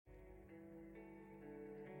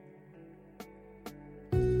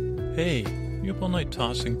Hey, you up all night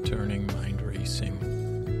tossing, turning, mind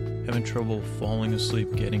racing, having trouble falling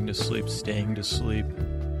asleep, getting to sleep, staying asleep?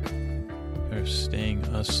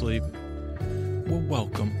 Well,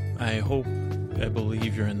 welcome. I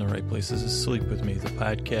believe you're in the right places to sleep with me, the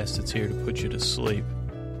podcast that's here to put you to sleep.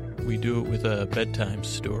 We do it with a bedtime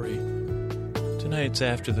story. Tonight's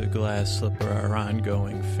After the Glass Slipper, our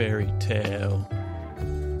ongoing fairy tale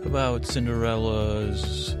about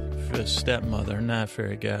Cinderella's stepmother, not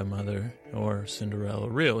fairy godmother or Cinderella.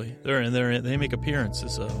 Really, they make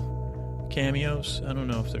appearances though. Cameos? I don't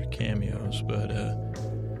know if they're cameos, but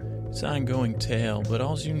it's an ongoing tale. But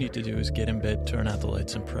all you need to do is get in bed, turn out the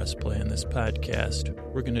lights, and press play on this podcast.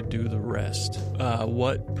 We're gonna do the rest.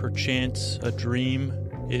 What perchance a dream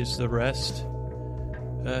is the rest?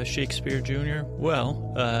 Shakespeare Jr. Well,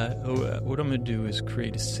 what I'm gonna do is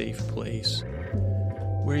create a safe place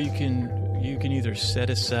where you can either set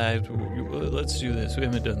aside, let's do this, we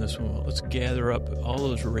haven't done this one well, let's gather up all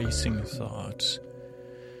those racing thoughts.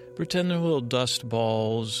 Pretend they're little dust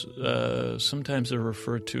balls, sometimes they're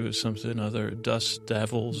referred to as something other, dust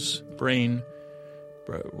devils, what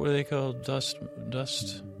are they called, dust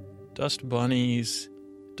bunnies,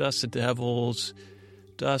 dust devils,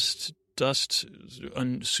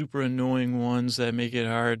 super annoying ones that make it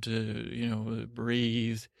hard to,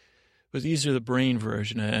 breathe. But these are the brain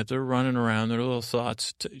version of it. They're running around. Their little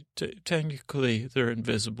thoughts. Technically, they're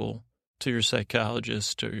invisible to your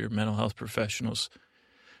psychologist or your mental health professionals.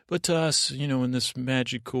 But to us, in this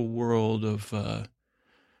magical world of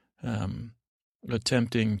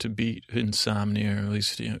attempting to beat insomnia, or at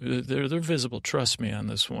least they're visible. Trust me on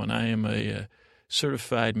this one. I am a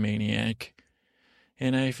certified maniac.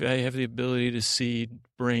 And I have the ability to see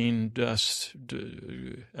brain dust.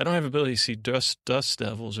 I don't have the ability to see dust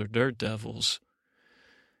devils or dirt devils.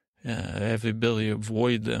 I have the ability to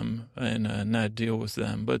avoid them and not deal with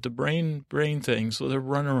them. But the brain things, they're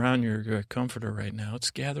running around your comforter right now. Let's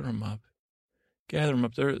gather them up. Gather them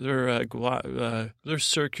up. They're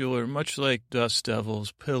circular, much like dust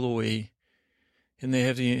devils, pillowy. And they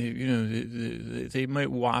have they might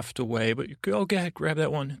waft away. But you go ahead, grab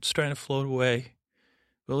that one. It's trying to float away.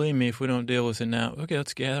 Believe me, if we don't deal with it now, okay,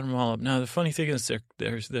 let's gather them all up. Now, the funny thing is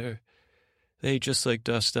they just like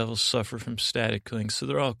dust devils suffer from static clings, so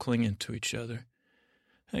they're all clinging to each other.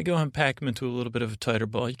 And I go and pack them into a little bit of a tighter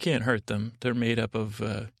ball. You can't hurt them. They're made up of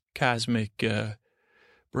cosmic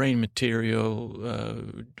brain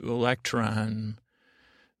material, electron,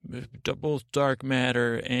 both dark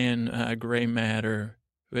matter and gray matter.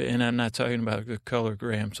 And I'm not talking about the color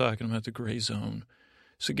gray. I'm talking about the gray zone.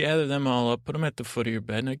 So gather them all up, put them at the foot of your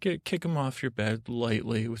bed, and kick them off your bed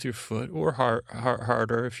lightly with your foot, or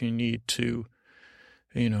harder if you need to,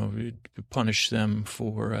 punish them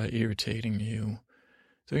for irritating you.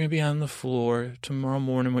 They're going to be on the floor. Tomorrow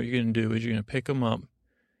morning, what you're going to do is you're going to pick them up.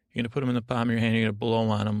 You're going to put them in the palm of your hand. You're going to blow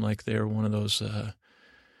on them like they're one of those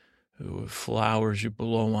flowers you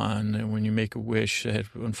blow on. And when you make a wish,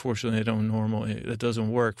 unfortunately, that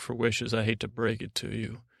doesn't work for wishes. I hate to break it to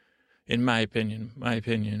you. In my opinion,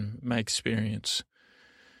 my experience.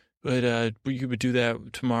 But you would do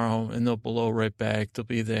that tomorrow, and they'll blow right back. They'll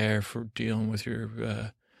be there for dealing with your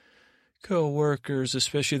co-workers,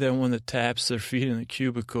 especially that one that taps their feet in the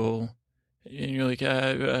cubicle. And you're like,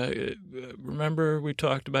 remember we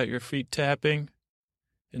talked about your feet tapping?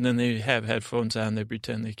 And then they have headphones on. They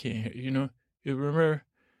pretend they can't hear. You remember?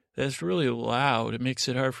 That's really loud. It makes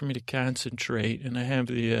it hard for me to concentrate. And I have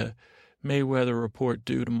the Mayweather report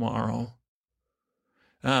due tomorrow.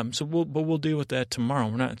 So we'll deal with that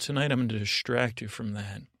tomorrow. Tonight I'm going to distract you from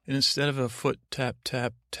that. And instead of a foot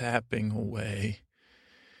tapping away,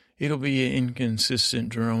 it'll be an inconsistent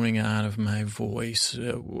droning out of my voice,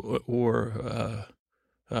 or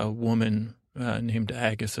a woman named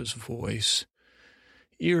Agatha's voice.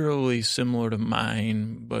 Eerily similar to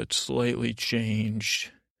mine, but slightly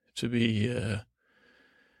changed to be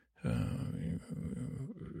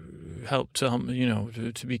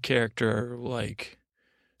to be character-like.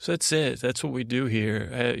 So that's it. That's what we do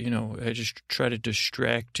here. I just try to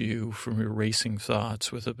distract you from your racing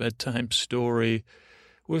thoughts with a bedtime story,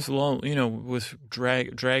 with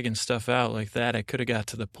dragging stuff out like that. I could have got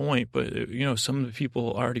to the point, but, some of the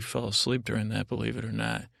people already fell asleep during that, believe it or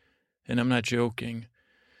not. And I'm not joking.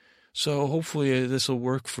 So hopefully this will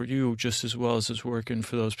work for you just as well as it's working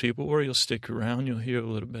for those people, or you'll stick around. You'll hear a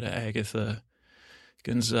little bit of Agatha,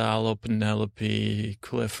 Gonzalo, Penelope,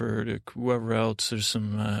 Clifford, whoever else. There's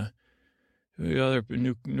some other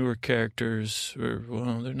newer characters. They're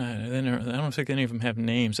not. I don't think any of them have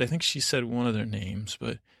names. I think she said one of their names,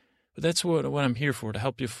 but that's what I'm here for, to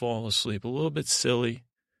help you fall asleep. A little bit silly,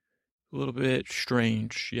 a little bit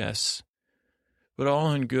strange, yes, but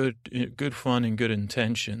all in good fun and good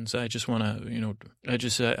intentions. I just want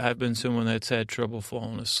to, I've been someone that's had trouble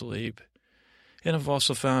falling asleep. And I've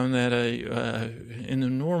also found that in the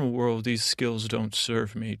normal world, these skills don't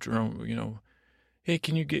serve me. Hey,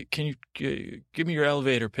 can you give me your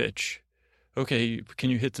elevator pitch? Okay, can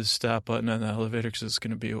you hit the stop button on the elevator because it's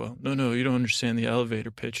going to be a while? No, you don't understand the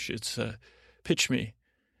elevator pitch. It's pitch me.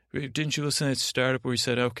 Didn't you listen to that startup where he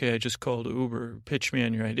said, okay, I just called Uber. Pitch me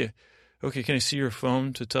on your idea. Okay, can I see your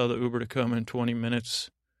phone to tell the Uber to come in 20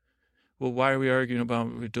 minutes? Well, why are we arguing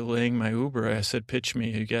about delaying my Uber? I said, pitch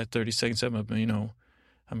me. You got 30 seconds. I'm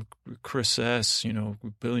Chris S.,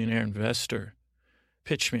 billionaire investor.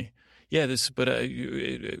 Pitch me. Yeah, but I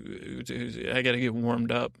got to get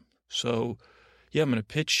warmed up. So, yeah, I'm going to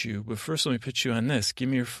pitch you. But first, let me pitch you on this. Give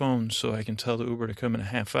me your phone so I can tell the Uber to come in a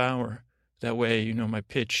half hour. That way, my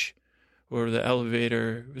pitch or the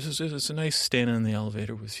elevator. It's a nice standing in the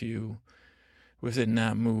elevator with you, with it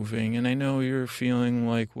not moving. And I know you're feeling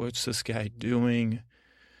like, what's this guy doing?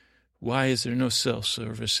 Why is there no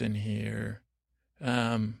self-service in here?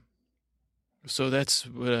 So that's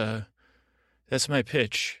my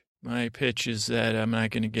pitch. My pitch is that I'm not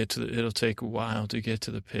going to get to it'll take a while to get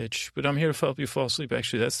to the pitch, but I'm here to help you fall asleep.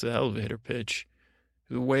 Actually, that's the elevator pitch.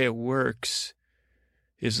 The way it works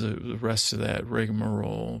is the rest of that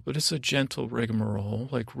rigmarole, but it's a gentle rigmarole,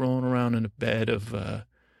 like rolling around in a bed of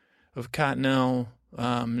cottonelle,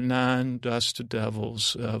 non-dust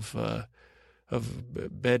devils, of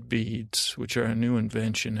bed beads, which are a new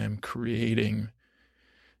invention I'm creating.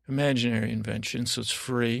 Imaginary invention, so it's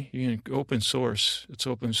free. You can open source. It's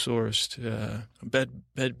open sourced.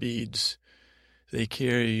 Bed beads. They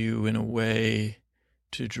carry you in a way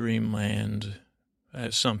to dreamland.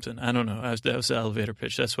 Something. I don't know. That was the elevator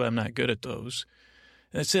pitch. That's why I'm not good at those.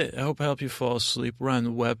 That's it. I hope I help you fall asleep. We're on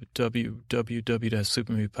the web at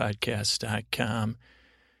www.sleepwithmepodcast.com.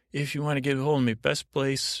 If you want to get a hold of me, best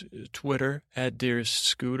place, Twitter,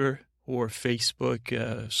 @DearestScooter, or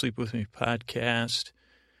Facebook, Sleep With Me Podcast.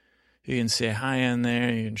 You can say hi on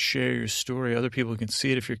there. You can share your story. Other people can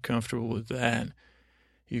see it if you're comfortable with that.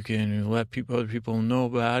 You can let other people know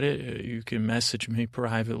about it. You can message me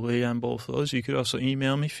privately on both of those. You could also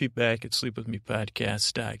email me, feedback at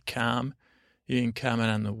sleepwithmepodcast.com. You can comment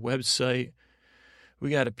on the website. We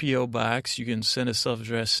got a P.O. box. You can send a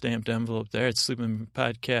self-addressed stamped envelope there at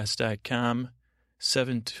sleepwithmepodcast.com.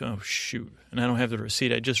 Oh, shoot. And I don't have the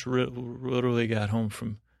receipt. I just literally got home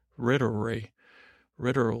from Literally.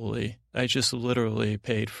 I just literally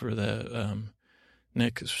paid for the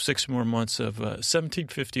next 6 more months of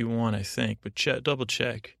 1751, I think, but double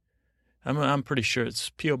check. I'm pretty sure it's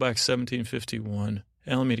P.O. Box 1751,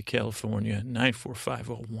 Alameda, California,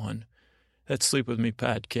 94501. That's Sleep With Me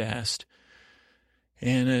Podcast.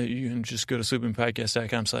 And you can just go to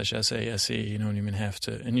sleepwithmepodcast.com/SASE. You don't even have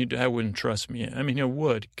to. And I wouldn't trust me. I mean, you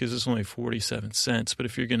would, because it's only 47 cents. But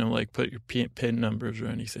if you're going to, put your PIN numbers or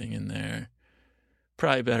anything in there,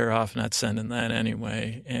 probably better off not sending that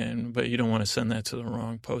anyway. But you don't want to send that to the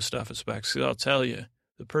wrong post office box. Because I'll tell you,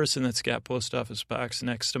 the person that's got post office box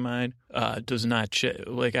next to mine does not check.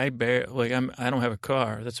 I don't have a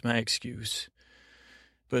car. That's my excuse.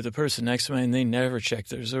 But the person next to mine, they never checked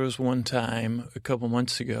theirs. There was one time a couple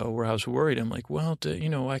months ago where I was worried. I'm like, well,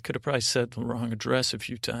 I could have probably said the wrong address a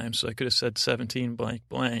few times. So I could have said 17 blank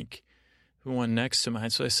blank, the one next to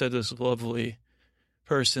mine. So I said this lovely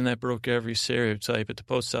person that broke every stereotype at the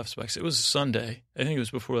post office box. It was a Sunday. I think it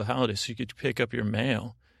was before the holidays, so you could pick up your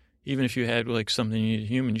mail. Even if you had something you needed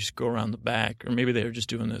human, you just go around the back. Or maybe they were just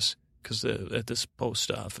doing this because at this post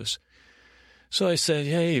office. So I said,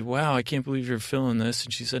 hey, wow, I can't believe you're filling this.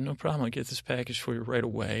 And she said, no problem. I'll get this package for you right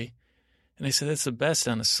away. And I said, that's the best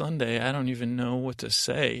on a Sunday. I don't even know what to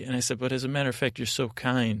say. And I said, but as a matter of fact, you're so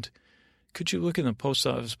kind. Could you look in the post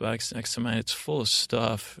office box next to mine? It's full of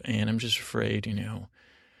stuff. And I'm just afraid,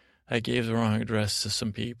 I gave the wrong address to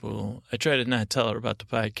some people. I tried to not tell her about the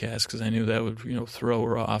podcast because I knew that would, throw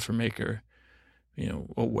her off or make her,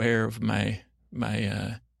 aware of my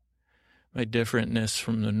differentness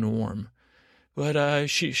from the norm. But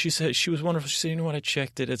she said she was wonderful. She said, I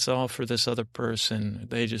checked it. It's all for this other person.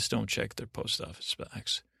 They just don't check their post office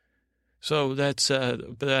box. So that's,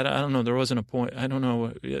 but I don't know. There wasn't a point. I don't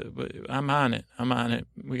know. But I'm on it.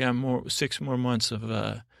 We got 6 more months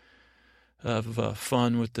of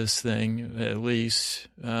fun with this thing, at least.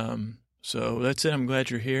 So that's it. I'm glad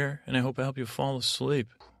you're here, and I hope I help you fall asleep.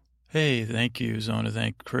 Hey, thank you. I want to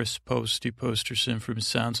thank Chris Posterson from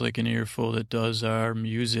Sounds Like an Earful that does our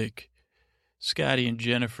music. Scotty and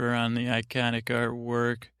Jennifer on the iconic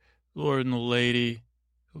artwork, Lord and the Lady,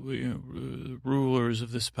 rulers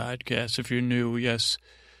of this podcast. If you're new, yes,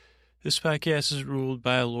 this podcast is ruled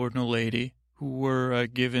by a lord and a lady who were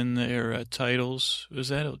given their titles. Was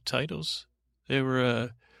that titles? They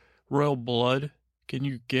were royal blood. Can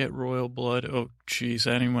you get royal blood? Oh, geez,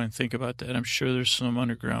 I didn't even want to think about that. I'm sure there's some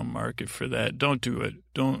underground market for that. Don't do it.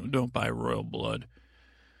 Don't buy royal blood.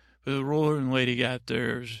 But the ruler and lady got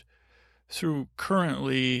theirs through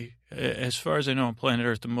currently, as far as I know, on planet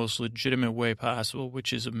Earth, the most legitimate way possible,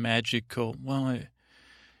 which is a magical. Well,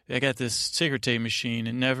 I got this ticker tape machine.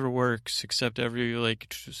 It never works except every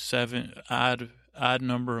like 7 odd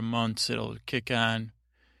number of months. It'll kick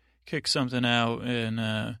something out,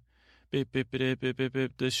 and beep, beep, beep, beep, beep,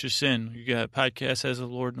 beep. This just in. You got podcast has a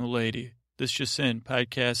lord and a lady. This just in.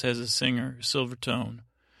 Podcast has a singer, silver tone.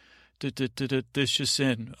 This just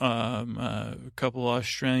in. A couple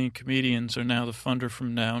Australian comedians are now the funder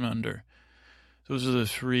from Down Under. Those are the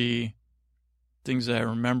 3 things that I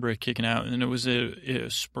remember it kicking out, and it was a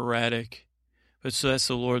sporadic. But so that's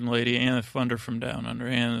the lord and lady and the funder from Down Under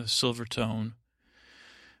and the silver tone.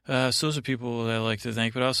 So those are people that I like to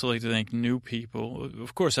thank, but I also like to thank new people.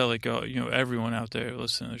 Of course, I like everyone out there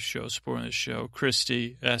listening to the show, supporting the show.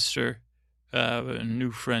 Christy, Esther, a new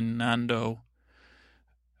friend Nando.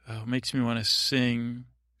 Makes me want to sing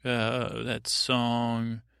that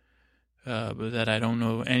song, but that I don't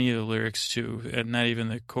know any of the lyrics to, and not even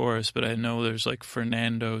the chorus. But I know there's like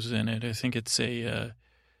Fernando's in it. I think it's a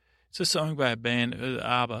song by a band,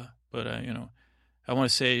 ABBA. But I want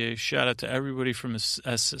to say a shout out to everybody from the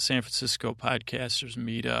San Francisco Podcasters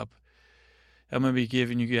Meetup. I'm going to be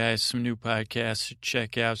giving you guys some new podcasts to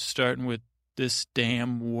check out, starting with This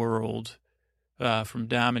Damn World from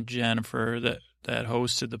Dom and Jennifer that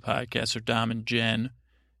hosted the podcast, or Dom and Jen,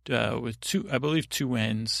 with 2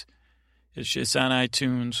 N's. It's on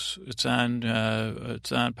iTunes. It's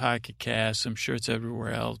on Pocket Cast. I'm sure it's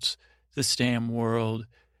everywhere else. This Damn World.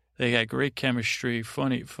 They got great chemistry,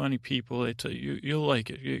 funny people. They tell you'll like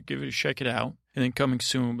it. Check it out. And then coming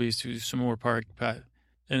soon will be some more And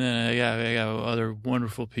then I got other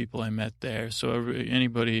wonderful people I met there. So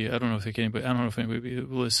anybody, I don't know if anybody will be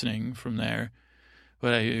listening from there.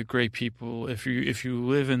 But great people. If you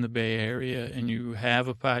live in the Bay Area and you have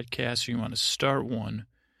a podcast or you want to start one,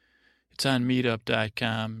 it's on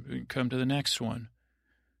meetup.com. You can come to the next one.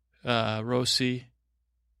 Rosie,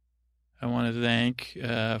 I want to thank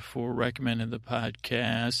for recommending the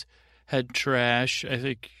podcast. Head Trash, I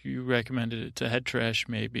think you recommended it to Head Trash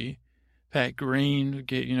maybe. Pat Green,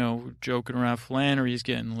 joking around. Flannery's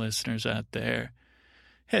getting listeners out there.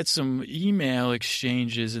 Had some email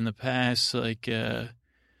exchanges in the past, like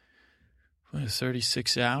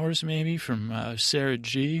 36 hours maybe, from Sarah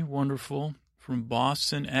G, wonderful. From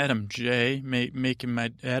Boston, Adam J, making my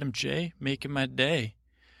day.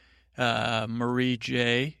 Marie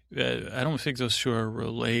J, I don't think those 2 are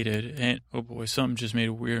related. And oh boy, something just made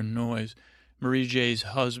a weird noise. Marie J's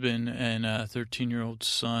husband and 13-year-old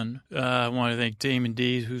son. I want to thank Damon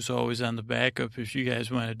D, who's always on the backup. If you guys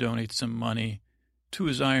want to donate some money to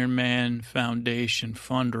his Iron Man Foundation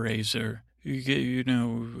fundraiser, you get,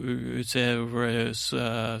 it's over at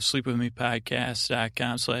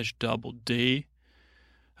sleepwithmepodcast.com/double-D.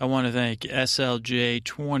 I want to thank SLJ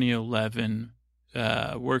 2011,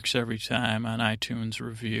 works every time on iTunes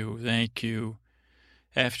review. Thank you.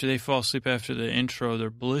 After they fall asleep after the intro, they're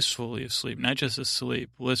blissfully asleep. Not just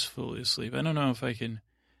asleep, blissfully asleep. I don't know if I can.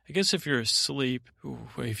 I guess if you're asleep,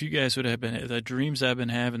 if you guys would have been, the dreams I've been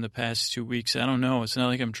having the past 2 weeks, I don't know. It's not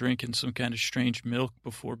like I'm drinking some kind of strange milk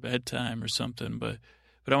before bedtime or something, but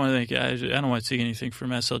I want to thank, I don't want to take anything from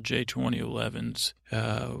SLJ 2011's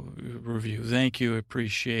review. Thank you.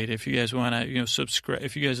 Appreciate it. If you guys want to, subscribe,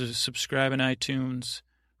 if you guys are subscribing iTunes,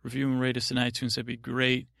 review and rate us in iTunes, that'd be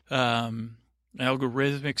great.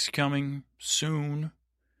 Algorithmics coming soon.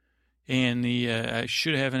 And I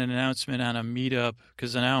should have an announcement on a meetup,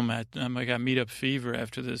 because now I got meetup fever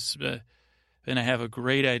after this. And I have a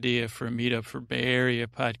great idea for a meetup for Bay Area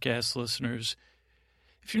podcast listeners.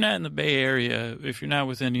 If you're not in the Bay Area, if you're not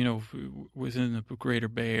within the greater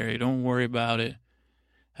Bay Area, don't worry about it.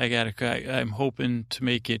 I'm hoping to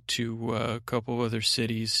make it to a couple of other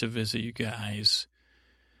cities to visit you guys.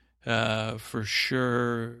 For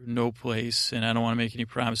sure, no place, and I don't want to make any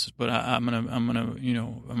promises, but I'm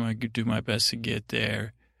gonna do my best to get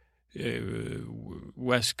there.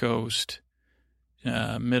 West Coast,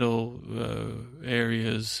 middle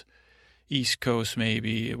areas, East Coast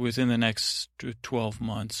maybe within the next 12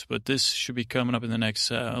 months, but this should be coming up in the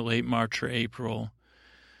next late March or April.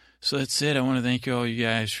 So that's it. I want to thank all you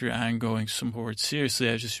guys for your ongoing support. Seriously,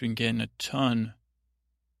 I've just been getting a ton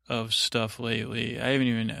of stuff lately. I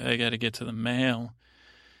got to get to the mail.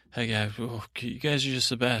 You guys are just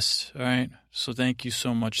the best, all right? So thank you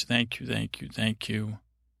so much. Thank you.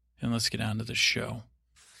 And let's get on to the show.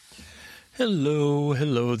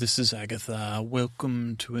 Hello, this is Agatha.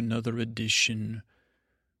 Welcome to another edition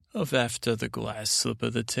of After the Glass Slipper,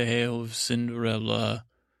 the tale of Cinderella.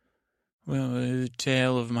 Well, the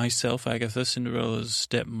tale of myself, Agatha, Cinderella's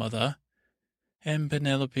stepmother, and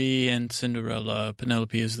Penelope and Cinderella.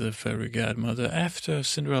 Penelope is the fairy godmother. After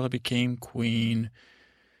Cinderella became queen,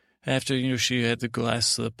 after, she had the glass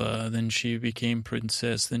slipper, then she became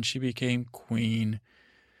princess, then she became queen.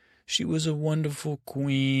 She was a wonderful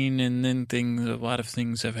queen, and then a lot of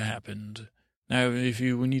things have happened. Now, if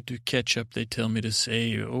you need to catch up, they tell me to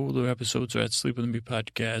say, older episodes are at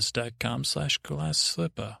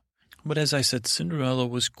sleepwithmepodcast.com/glassslipper. But as I said, Cinderella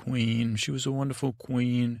was queen. She was a wonderful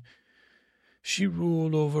queen. She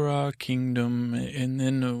ruled over our kingdom, and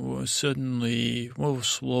then slowly,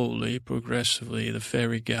 progressively, the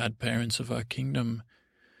fairy godparents of our kingdom,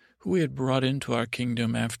 who we had brought into our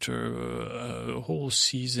kingdom after a whole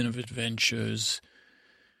season of adventures,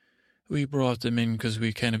 we brought them in because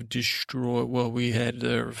we kind of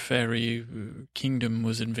their fairy kingdom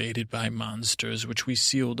was invaded by monsters, which we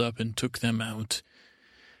sealed up and took them out.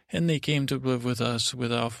 And they came to live with us,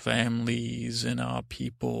 with our families and our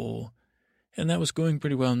people. And that was going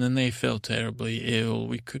pretty well. And then they fell terribly ill.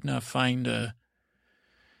 We could not find a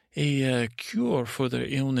cure for their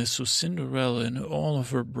illness. So Cinderella, in all of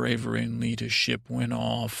her bravery and leadership, went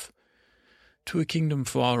off to a kingdom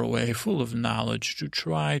far away, full of knowledge, to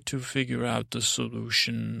try to figure out the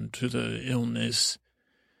solution to the illness.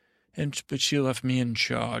 But she left me in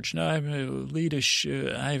charge. Now, I'm a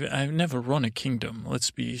leadership. I've never run a kingdom.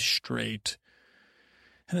 Let's be straight.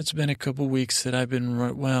 And it's been a couple weeks that I've been,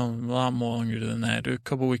 a lot more longer than that. A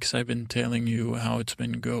couple weeks I've been telling you how it's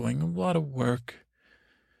been going. A lot of work.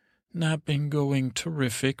 Not been going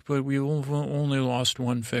terrific, but we only lost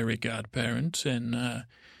one fairy godparent, and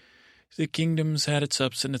the kingdom's had its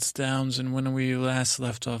ups and its downs. And when we last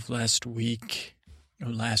left off last week, I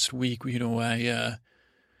had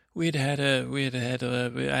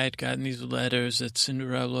gotten these letters that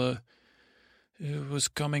Cinderella was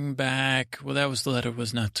coming back. Well, the letter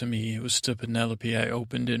was not to me. It was to Penelope. I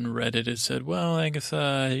opened it and read it. It said, well,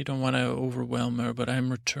 Agatha, you don't want to overwhelm her, but I'm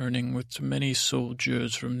returning with many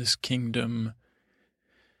soldiers from this kingdom.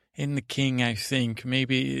 And the king, I think,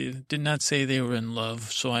 maybe did not say they were in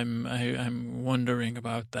love, so I'm wondering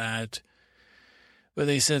about that. But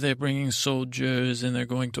they said they're bringing soldiers, and they're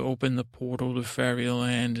going to open the portal to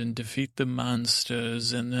Fairyland and defeat the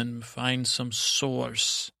monsters, and then find some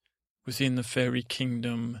source within the fairy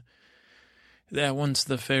kingdom. That once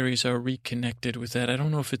the fairies are reconnected with that, I don't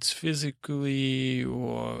know if it's physically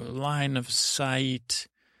or line of sight.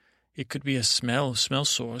 It could be a smell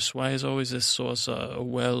source. Why is always this source a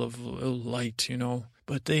well of light,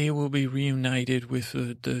 But they will be reunited with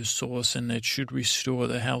the source, and it should restore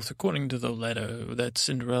the health, according to the letter that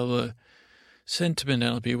Cinderella sent to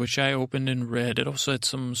Penelope, which I opened and read. It also had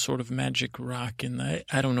some sort of magic rock in that.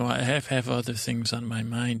 I don't know. I have other things on my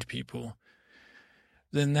mind, people,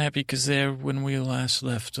 than that, because when we last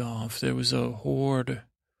left off, there was a horde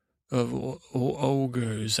of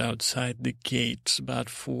ogres outside the gates, about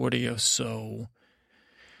 40 or so,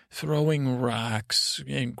 throwing rocks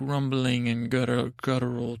and grumbling in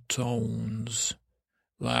guttural tones.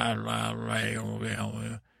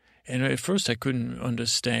 And at first I couldn't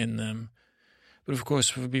understand them. But of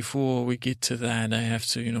course, before we get to that, I have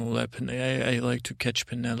to, I like to catch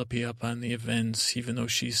Penelope up on the events, even though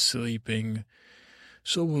she's sleeping.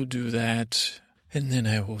 So we'll do that. And then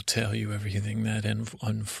I will tell you everything that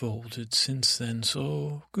unfolded since then.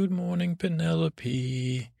 So, good morning,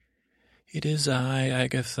 Penelope. It is I,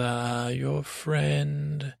 Agatha, your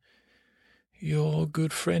friend. Your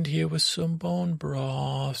good friend here with some bone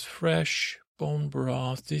broth, fresh bone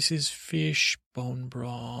broth. This is fish bone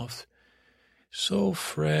broth. So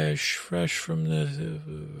fresh from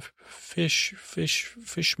the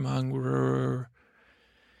fishmonger.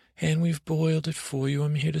 And we've boiled it for you.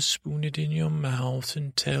 I'm here to spoon it in your mouth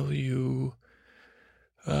and tell you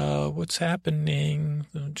what's happening.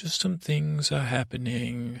 Just some things are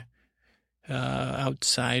happening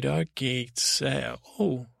outside our gates.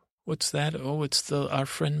 What's that? Oh, it's our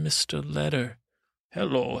friend Mr. Letter.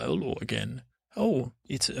 Hello again. Oh,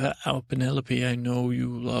 it's Penelope, I know you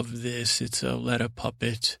love this. It's a letter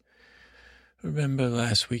puppet. Remember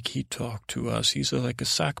last week he talked to us. He's like a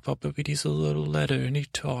sock puppet, but he's a little letter, and he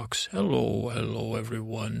talks. Hello,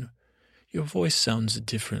 everyone. Your voice sounds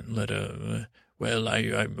different, Letter. Well,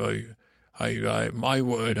 my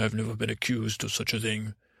word, I've never been accused of such a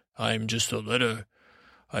thing. I'm just a letter.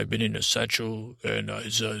 I've been in a satchel, and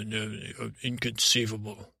it's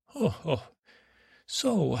inconceivable. Oh.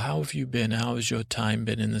 So, how have you been? How has your time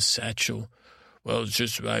been in the satchel? Well, it's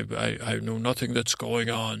just I know nothing that's going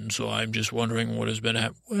on, so I'm just wondering what has been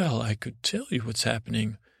happening. Well, I could tell you what's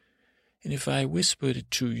happening, and if I whispered it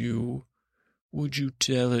to you, would you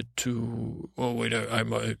tell it to? Oh wait,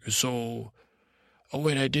 Oh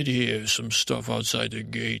wait, I did hear some stuff outside the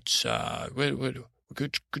gates. Wait.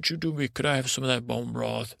 Could you do me? Could I have some of that bone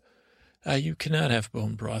broth? You cannot have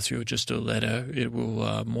bone broth. You're just a letter. It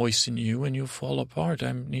will moisten you, and you'll fall apart.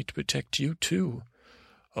 I need to protect you too.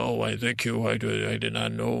 Oh, I thank you. I did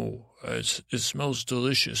not know. It smells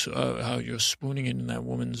delicious. How you're spooning it in that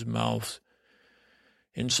woman's mouth.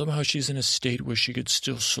 And somehow she's in a state where she could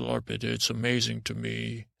still slurp it. It's amazing to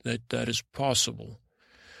me that is possible.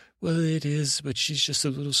 Well, it is, but she's just a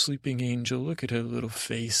little sleeping angel. Look at her little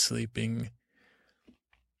face sleeping.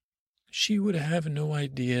 She would have no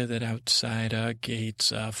idea that outside our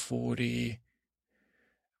gates are 40+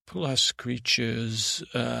 creatures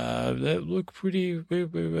that look pretty.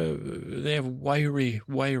 They have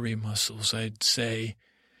wiry muscles, I'd say.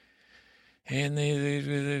 And they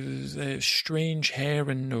have strange hair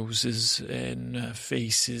and noses and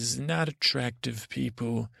faces, not attractive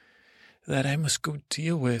people that I must go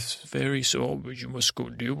deal with very soon. But you must go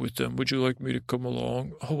deal with them. Would you like me to come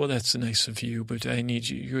along? Oh, well, that's nice of you, but I need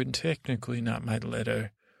you. You're technically not my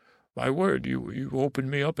letter. My word, you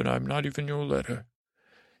opened me up, and I'm not even your letter.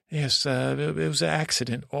 Yes, it was an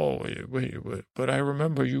accident. Oh, wait, but I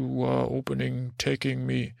remember you taking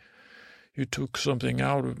me. You took something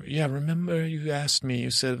out of me. Yeah, remember you asked me,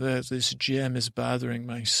 you said that this gem is bothering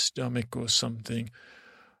my stomach or something.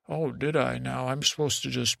 Oh, did I now? I'm supposed to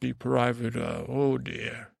just be private. Oh,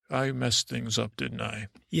 dear. I messed things up, didn't I?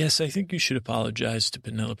 Yes, I think you should apologize to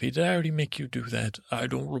Penelope. Did I already make you do that? I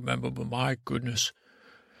don't remember, but my goodness.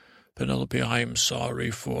 Penelope, I am sorry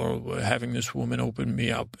for having this woman open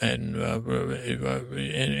me up and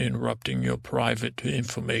interrupting your private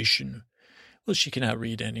information. Well, she cannot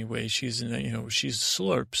read anyway. She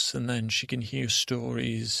slurps, and then she can hear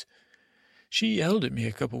stories. She yelled at me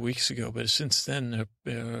a couple weeks ago, but since then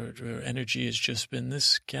her energy has just been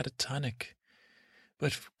this catatonic.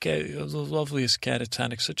 But the loveliest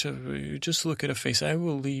catatonic, just look at her face. I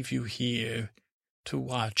will leave you here to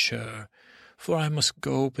watch her, for I must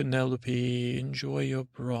go, Penelope. Enjoy your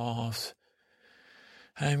broth.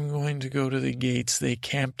 I'm going to go to the gates. They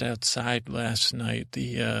camped outside last night.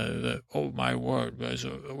 Oh, my word.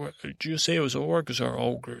 Did you say it was orcs or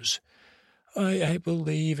ogres? I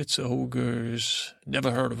believe it's ogres.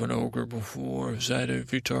 Never heard of an ogre before.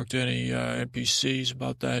 Have you talked to any NPCs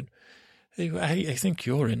about that? I think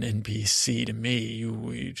you're an NPC to me.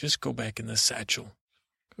 You just go back in the satchel.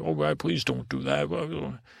 Oh, please don't do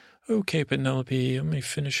that. Okay, Penelope, let me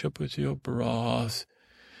finish up with your broth.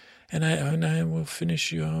 And I will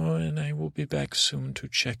finish and I will be back soon to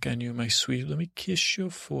check on you, my sweet. Let me kiss your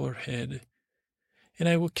forehead. And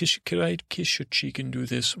I will kiss you. Could I kiss your cheek and do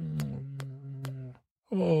this?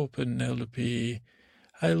 Oh, Penelope.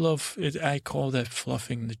 I love it. I call that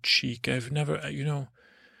fluffing the cheek. I've never,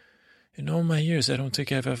 in all my years, I don't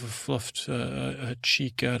think I've ever fluffed a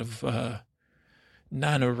cheek out of,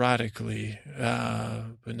 non-erotically,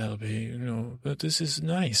 Penelope, but this is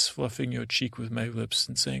nice, fluffing your cheek with my lips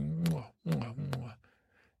and saying, mwah, mwah, mwah.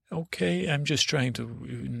 Okay, I'm just trying to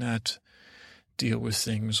not deal with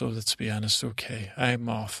things. Oh, let's be honest. Okay, I'm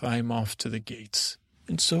off to the gates.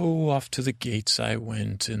 And so off to the gates I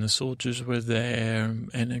went, and the soldiers were there,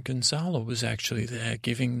 and Gonzalo was actually there,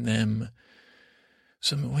 giving them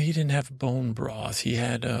he didn't have bone broth. He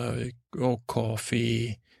had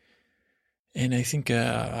coffee, and I think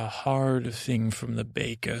a hard thing from the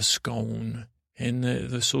baker, scone. And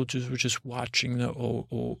the soldiers were just watching the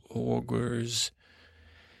ogres.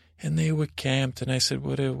 And they were camped, and I said,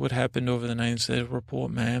 what happened over the night? And said,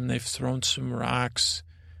 report, ma'am, they've thrown some rocks.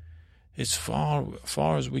 As far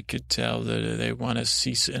as we could tell, that they want to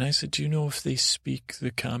cease. And I said, do you know if they speak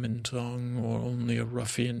the common tongue or only a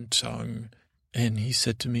ruffian tongue? And he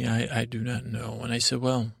said to me, I do not know. And I said,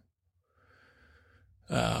 well,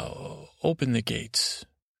 open the gates.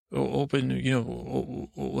 Open,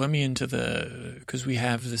 let me into because we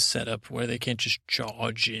have this setup where they can't just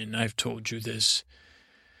charge in. I've told you this.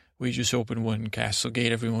 We just open one castle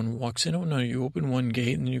gate. Everyone walks in. Oh, no, you open one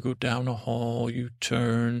gate, and then you go down a hall. You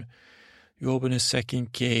turn. You open a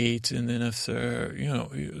second gate, and then a third.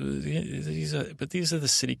 These are the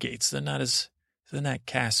city gates. They're not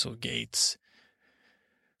castle gates.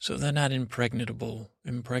 So they're not impregnable.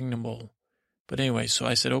 But anyway, so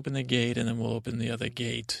I said, open the gate, and then we'll open the other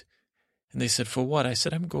gate. And they said, for what? I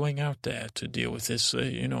said, I'm going out there to deal with this,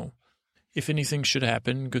 If anything should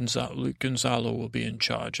happen, Gonzalo will be in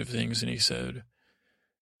charge of things. And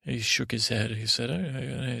he shook his head. He said,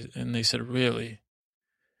 and they said, really?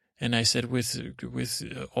 And I said, with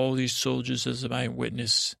all these soldiers as my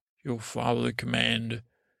witness, you'll follow the command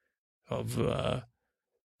of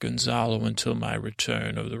Gonzalo until my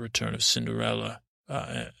return, or the return of Cinderella.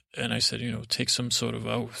 And I said, take some sort of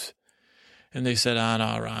oath. And they said, on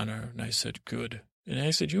our honor. And I said, good. And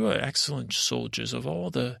I said, you are excellent soldiers. Of all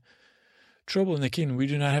the trouble in the kingdom, we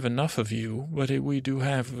do not have enough of you, but we do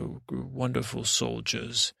have wonderful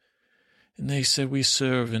soldiers. And they said, we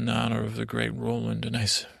serve in honor of the great Roland. And I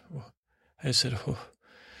said,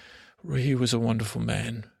 he was a wonderful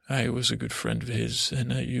man. I was a good friend of his,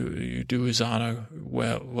 and you do his honor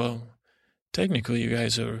well. Well, technically, you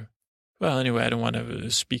guys are. Well, anyway, I don't want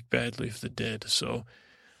to speak badly of the dead. So,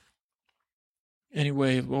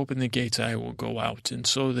 anyway, open the gates. I will go out. And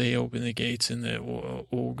so they opened the gates, and the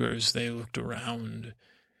ogres, they looked around,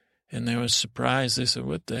 and they were surprised. They said,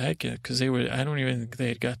 "What the heck?" Because they were. I don't even think they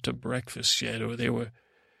had got to breakfast yet, or they were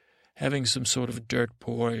having some sort of dirt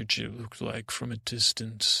porridge. It looked like from a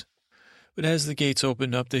distance. But as the gates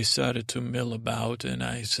opened up, they started to mill about, and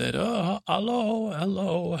I said, oh,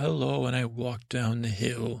 hello, and I walked down the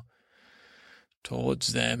hill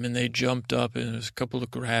towards them, and they jumped up, and a couple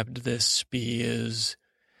of grabbed their spears.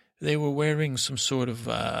 They were wearing some sort of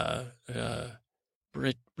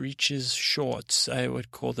breeches, shorts. I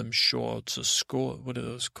would call them shorts, or what are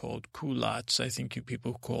those called? Culottes, I think you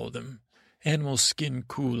people call them. Animal skin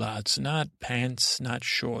culottes, not pants, not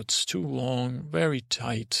shorts, too long, very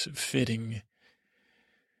tight fitting.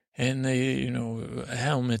 And they,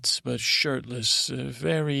 helmets, but shirtless,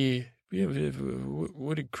 very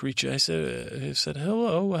wooded creature. I said,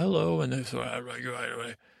 hello, and they said,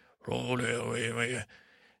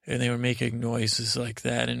 and they were making noises like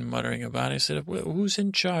that and muttering about it. I said, well, who's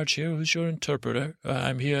in charge here? Who's your interpreter?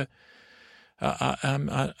 I'm here.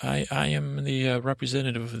 I am the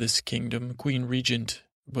representative of this kingdom, Queen Regent,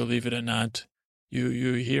 believe it or not.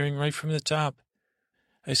 You're hearing right from the top.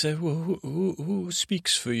 I said, well, who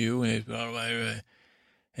speaks for you? And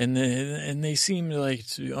they seemed like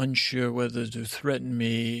unsure whether to threaten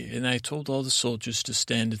me. And I told all the soldiers to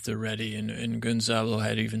stand at the ready. And Gonzalo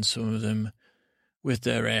had even some of them with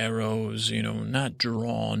their arrows, not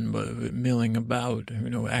drawn, but milling about,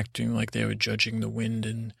 acting like they were judging the wind.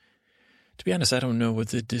 And to be honest, I don't know what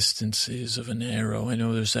the distance is of an arrow. I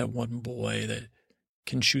know there's that one boy that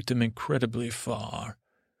can shoot them incredibly far.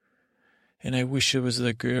 And I wish it was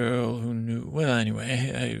the girl who knew. Well,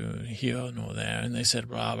 anyway, here nor there. And they said,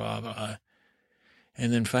 blah, blah, blah.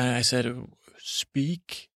 And then finally I said,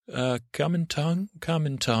 speak, common tongue.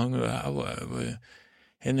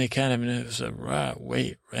 And they kind of said,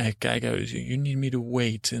 wait, guy goes, you need me to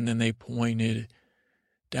wait. And then they pointed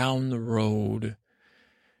down the road.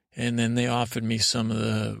 And then they offered me some of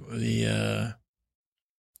the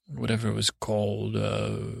whatever it was called,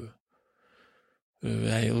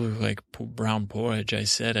 I look like brown porridge. I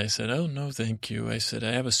said, oh, no, thank you. I said,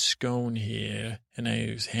 I have a scone here. And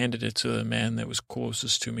I handed it to the man that was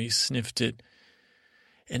closest to me, sniffed it,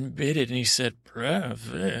 and bit it. And he said,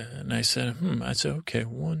 brave. And I said, I said, okay,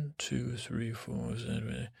 1, 2, 3, 4,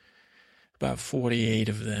 7, about 48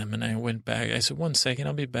 of them. And I went back. I said, 1 second,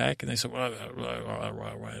 I'll be back. And they said,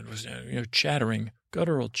 it was, chattering,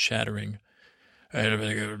 guttural chattering.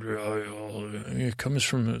 It comes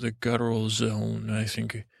from the guttural zone, I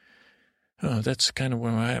think. Oh, that's kind of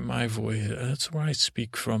where my voice, that's where I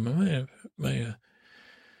speak from. Well,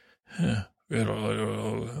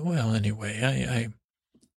 anyway,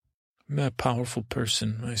 I'm a powerful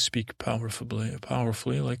person. I speak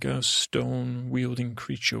powerfully like a stone-wielding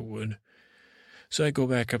creature would. So I go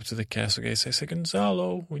back up to the castle gates. I say,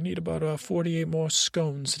 Gonzalo, we need about 48 more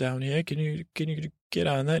scones down here. Can you get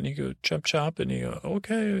on that? And you go, chop. And you go,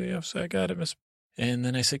 okay, yes, I got it, miss. And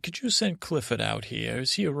then I said, could you send Clifford out here?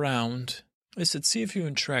 Is he around? I said, see if you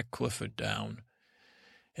can track Clifford down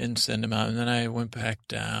and send him out. And then I went back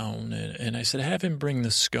down and I said, have him bring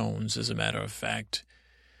the scones, as a matter of fact.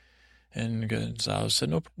 And Gonzalo said,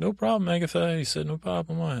 no problem, Agatha. He said, no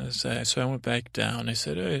problem. So I went back down. I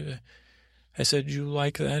said, hey. I said, you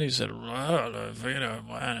like that? He said, I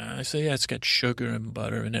said, yeah, it's got sugar and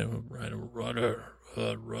butter in it, rudder.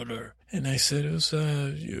 And I said, it was,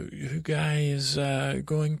 you guys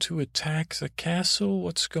going to attack the castle?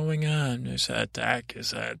 What's going on? He said, attack.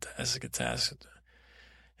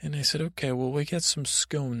 And I said, okay, well, we got some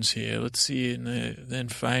scones here. Let's see. And then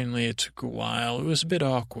finally it took a while. It was a bit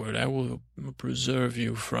awkward. I will preserve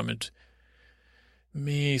you from it.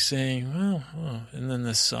 me saying, well, and then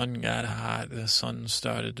the sun got hot. The sun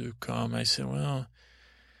started to come. I said, well,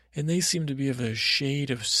 and they seem to be of a shade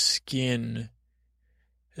of skin.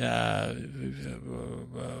 I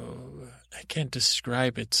can't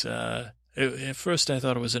describe it. At first I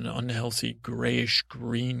thought it was an unhealthy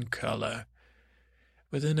grayish-green color.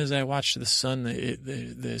 But then as I watched the sun,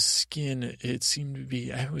 the skin, it seemed to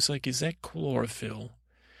be, I was like, is that chlorophyll?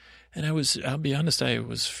 And I'll be honest, I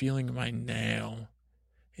was feeling my nail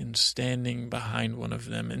and standing behind one of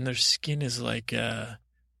them, and their skin is like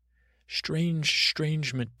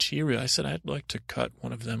strange material. I said, I'd like to cut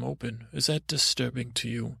one of them open. Is that disturbing to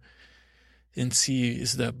you? And see,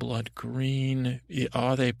 is their blood green?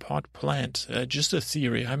 Are they pot plant? Just a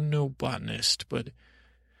theory. I'm no botanist, but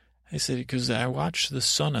I said, because I watched the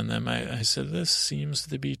sun on them, I said, this seems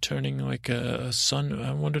to be turning like a sun.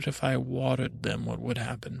 I wondered if I watered them, what would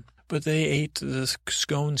happen? But they ate, the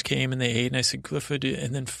scones came and they ate, and I said, Clifford,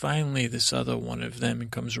 and then finally this other one of them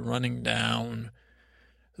comes running down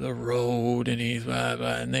the road, and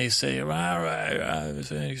and they say, and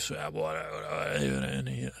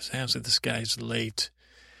he sounds like this guy's late.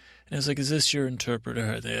 And I was like, is this your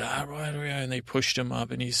interpreter? And they pushed him up,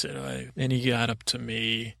 and he said, and he got up to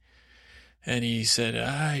me, and he said,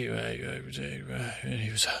 and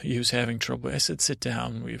he was having trouble. I said, sit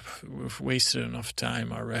down. We've wasted enough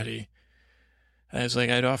time already. I was like,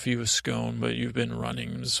 I'd offer you a scone, but you've been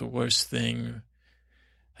running. It's the worst thing.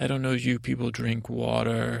 I don't know, you people drink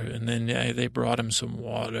water. And then they brought him some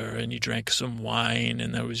water, and he drank some wine,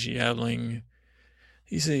 and there was yelling.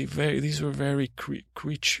 These were very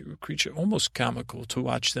creature, almost comical to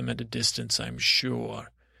watch them at a distance, I'm sure.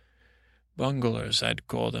 Bunglers, I'd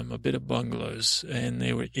call them, a bit of bunglers. And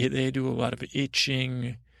they do a lot of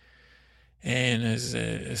itching. And as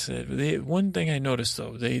I said, one thing I noticed,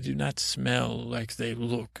 though, they do not smell like they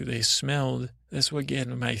look. They smelled, that's what,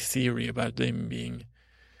 again, my theory about them being,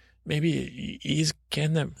 maybe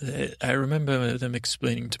I remember them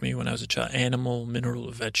explaining to me when I was a child, animal, mineral,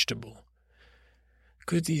 vegetable.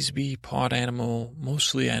 Could these be part animal,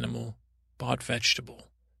 mostly animal, part vegetable?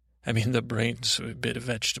 I mean, the brain's a bit of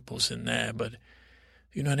vegetables in there, but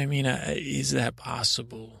you know what I mean? Is that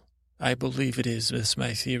possible? I believe it is. That's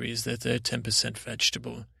my theory, is that they're 10%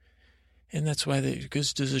 vegetable. And that's why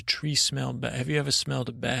because does a tree smell bad? Have you ever smelled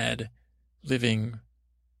a bad living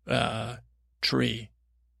tree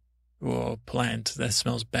or plant that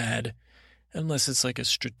smells bad? Unless it's like a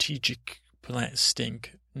strategic plant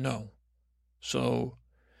stink. No. So,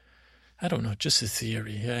 I don't know, just a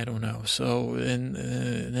theory. I don't know. So, and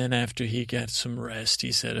then after he got some rest,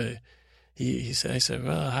 he said, I said,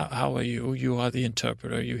 well, how are you? You are the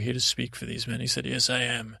interpreter. Are you here to speak for these men? He said, yes, I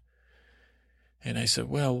am. And I said,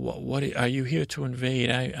 well, what are you here to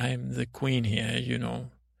invade? I'm the queen here, you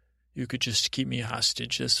know. You could just keep me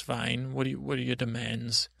hostage. That's fine. What are your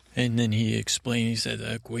demands? And then he explained, he said,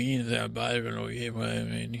 the queen,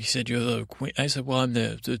 and he said, you're the queen. I said, well, I'm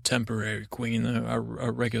the temporary queen. Our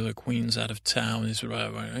regular queen's out of town. He said,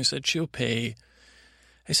 I said, she'll pay.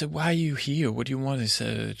 I said, why are you here? What do you want? He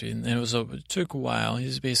said, and it took a while.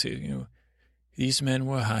 He's basically, these men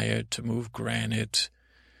were hired to move granite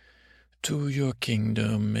to your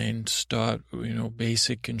kingdom and start,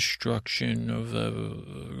 basic construction of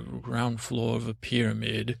the ground floor of a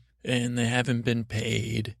pyramid. And they haven't been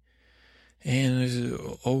paid. And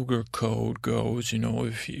the ogre code goes,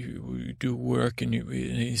 if you do work and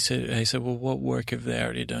I said, well, what work have they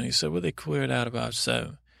already done? He said, well, they cleared out about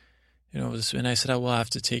 7. And I said, I will have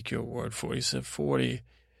to take your word for it. He said, 40,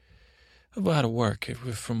 a lot of work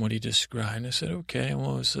from what he described. I said, okay,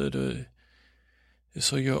 well, I said,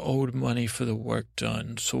 so you're owed money for the work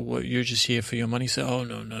done. So what, you're just here for your money? He said, oh,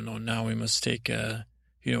 no, now we must take,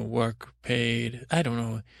 work paid. I don't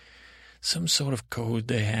know. Some sort of code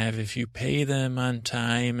they have. If you pay them on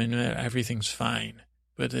time and everything's fine.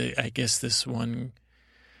 But I guess this one,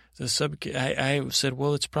 I said,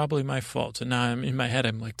 well, it's probably my fault. And now in my head,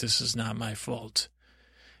 I'm like, this is not my fault.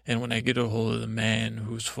 And when I get a hold of the man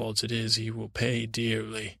whose fault it is, he will pay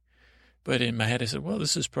dearly. But in my head, I said, well,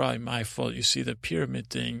 this is probably my fault. You see, the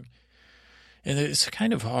pyramid thing. And it's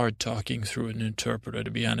kind of hard talking through an interpreter,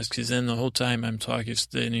 to be honest, because then the whole time I'm talking,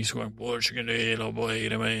 then he's going,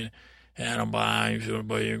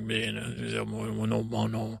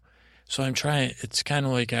 so I'm trying, it's kind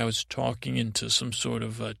of like I was talking into some sort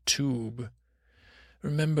of a tube.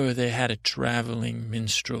 Remember, they had a traveling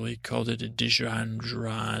minstrel, he called it a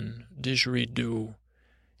didgeridoo.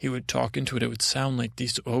 He would talk into it, it would sound like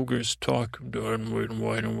these ogres talk. That's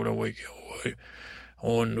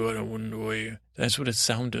what it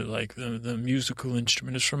sounded like. The musical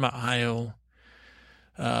instrument is from an isle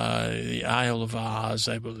the Isle of Oz,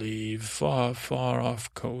 I believe, far, far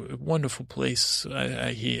off coast. Wonderful place,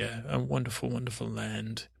 I hear. A wonderful, wonderful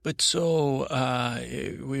land. But so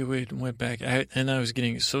we went back, and I was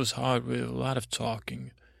getting so hard with a lot of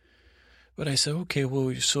talking. But I said, okay,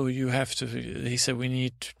 well, so you have to, he said, we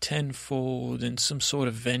need tenfold and some sort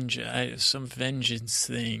of some vengeance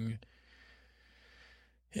thing.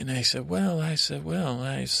 And I said, well,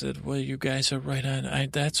 you guys are right on.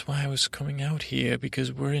 That's why I was coming out here,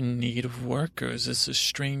 because we're in need of workers. It's the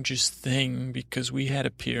strangest thing, because we had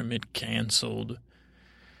a pyramid canceled.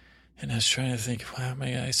 And I was trying to think, wow,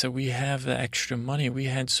 I said, we have the extra money. We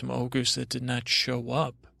had some ogres that did not show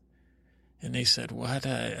up. And they said, what?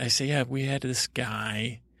 I said, yeah, we had this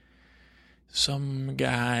guy,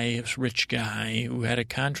 a rich guy, who had a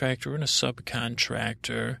contractor and a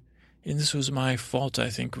subcontractor. And this was my fault, I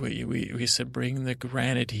think. We said, bring the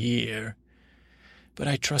granite here. But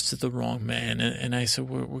I trusted the wrong man. And I said,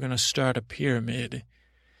 we're going to start a pyramid.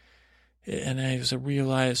 And I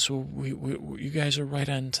realized, so you guys are right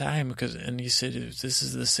on time. And he said, this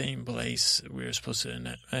is the same place we were supposed to.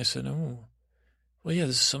 And I said, oh. Well, yeah,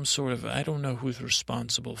 this is some sort of, I don't know who's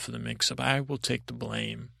responsible for the mix-up. I will take the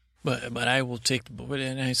blame. But I will take the blame.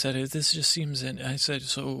 And I said, this just seems, and I said,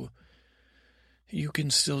 so you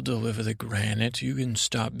can still deliver the granite. You can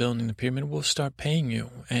stop building the pyramid. We'll start paying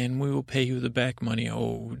you. And we will pay you the back money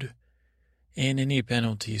owed. And any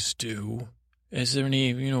penalties due. Is there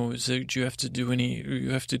any, do you have to do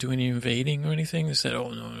any invading or anything? They said,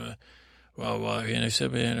 oh, no. Well, and I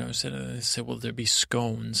said, will there be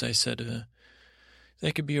scones? I said,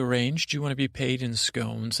 that could be arranged. Do you want to be paid in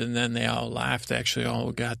scones? And then they all laughed. Actually,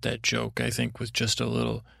 all got that joke, I think, with just a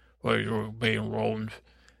little, well, you're being rolled.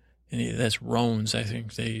 And that's roans, I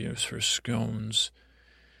think they use for scones.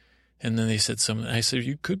 And then they said something. I said,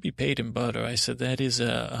 you could be paid in butter. I said, that is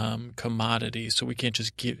a commodity, so we could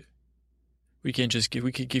give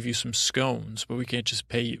you some scones, but we can't just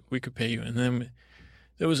pay you. We could pay you. And then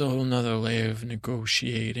there was a whole nother layer of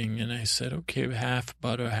negotiating. And I said, okay, half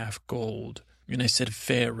butter, half gold. And I said,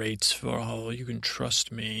 fair rates for all. You can trust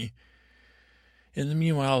me. And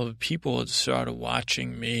meanwhile, the people had started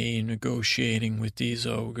watching me negotiating with these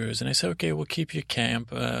ogres. And I said, okay, we'll keep your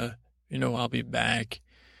camp. I'll be back.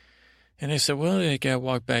 And I said, well, I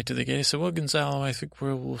walked back to the gate. I said, well, Gonzalo, I think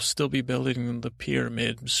we'll still be building the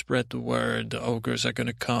pyramid. Spread the word. The ogres are going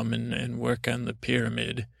to come and work on the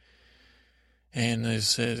pyramid. And I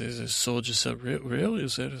said, the soldier said, really? I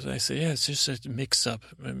said, yeah, it's just a mix-up.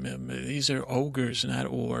 These are ogres, not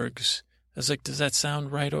orgs. I was like, does that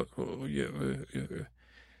sound right,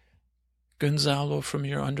 Gonzalo, from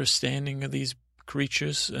your understanding of these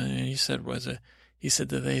creatures? And he said,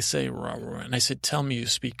 that they say, and I said, tell me you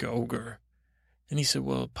speak ogre. And he said,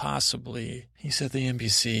 well, possibly. He said, the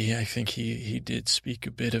NPC, I think he did speak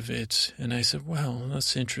a bit of it. And I said, well,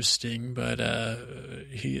 that's interesting. But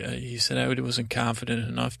he said I wasn't confident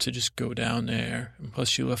enough to just go down there. And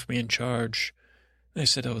plus, you left me in charge. And I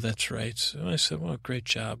said, oh, that's right. And I said, well, great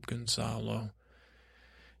job, Gonzalo.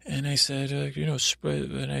 And I said,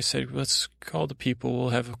 and I said, let's call the people. We'll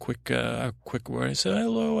have a quick word. I said,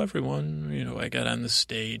 hello, everyone. I got on the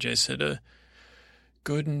stage. I said,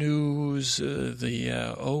 good news,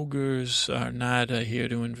 the ogres are not here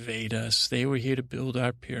to invade us. They were here to build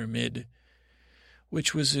our pyramid,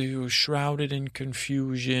 which was shrouded in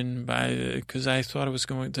confusion because I thought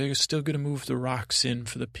they were still going to move the rocks in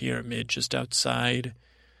for the pyramid just outside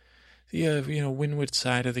the, windward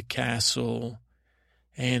side of the castle.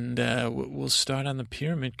 And we'll start on the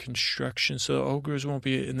pyramid construction, so the ogres won't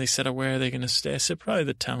be. And they said, where are they going to stay? I said, probably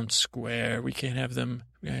the town square. We can't have them.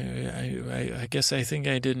 I guess I think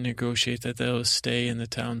I did negotiate that they'll stay in the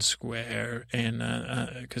town square, and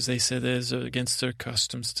because they said it's against their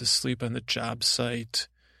customs to sleep on the job site.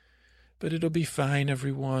 But it'll be fine,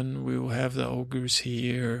 everyone. We will have the ogres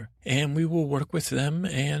here, and we will work with them,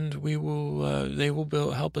 and we will. They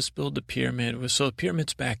will help us build the pyramid. So the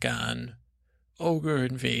pyramid's back on. Ogre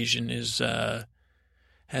invasion has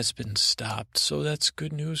been stopped, so that's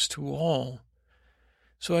good news to all.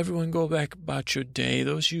 So everyone go back about your day.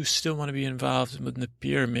 Those of you who still want to be involved in the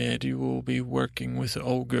pyramid, you will be working with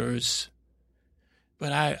ogres.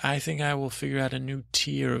 But I think I will figure out a new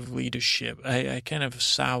tier of leadership. I kind of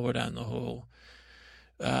soured on the whole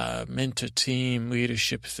mentor team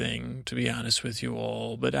leadership thing, to be honest with you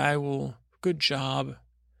all. But I will. Good job.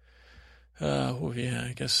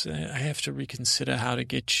 I guess I have to reconsider how to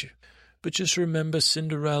get you. But just remember,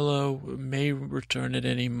 Cinderella may return at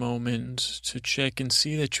any moment to check and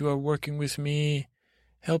see that you are working with me,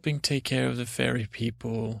 helping take care of the fairy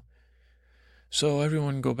people. So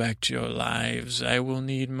everyone go back to your lives. I will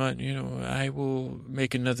need money, I will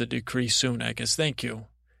make another decree soon, I guess. Thank you.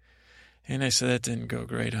 And I said, that didn't go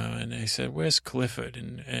great, huh? And I said, where's Clifford?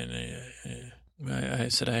 And I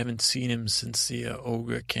said, I haven't seen him since the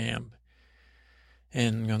ogre camp.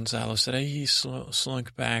 And Gonzalo said, he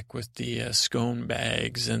slunk back with the scone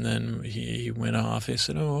bags, and then he went off. I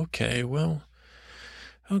said, oh, okay, well,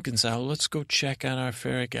 Gonzalo, let's go check on our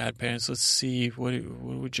fairy godparents. Let's see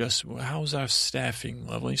how's our staffing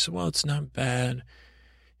level? He said, well, it's not bad.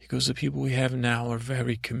 He goes, the people we have now are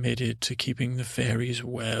very committed to keeping the fairies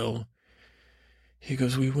well. He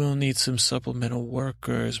goes, we will need some supplemental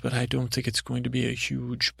workers, but I don't think it's going to be a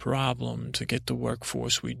huge problem to get the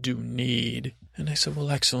workforce we do need. And I said,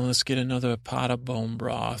 well, excellent, let's get another pot of bone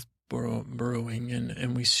broth brewing.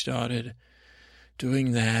 And we started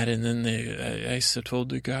doing that. And then I told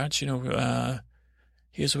the guards,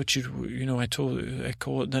 here's what I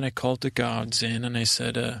called the guards in, and I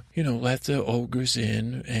said, let the ogres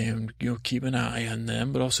in, and keep an eye on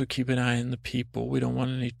them, but also keep an eye on the people. We don't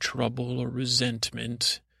want any trouble or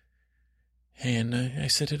resentment. And I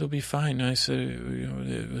said, it'll be fine. I said,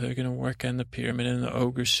 they're going to work on the pyramid, and the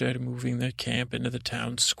ogres started moving their camp into the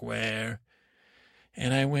town square.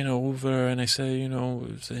 And I went over and I said, the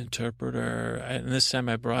interpreter, and this time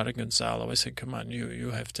I brought a Gonzalo. I said, come on,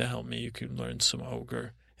 you have to help me. You can learn some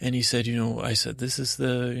ogre. And he said, I said, this is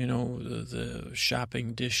the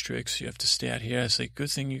shopping districts. You have to stay out here. I said, good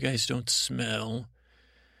thing you guys don't smell.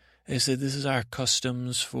 I said, this is our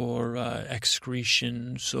customs for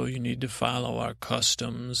excretion, so you need to follow our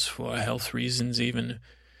customs for health reasons even,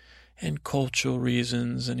 and cultural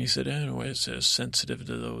reasons. And he said, anyways, they're sensitive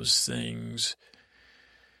to those things.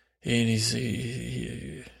 And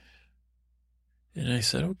and I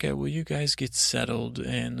said, okay, well, you guys get settled,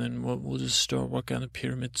 and then we'll just start working on the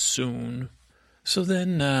pyramid soon. So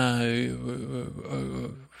then,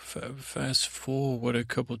 fast forward a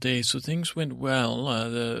couple days, so things went well.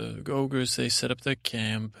 The ogres, they set up their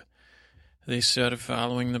camp. They started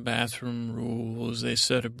following the bathroom rules. They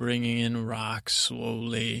started bringing in rocks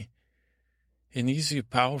slowly. And these are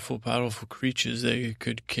powerful, powerful creatures. They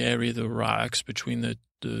could carry the rocks between the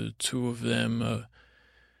two of them.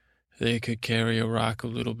 They could carry a rock a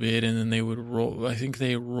little bit, and then they would roll. I think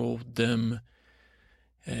they rolled them.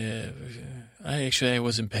 I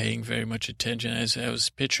wasn't paying very much attention. As I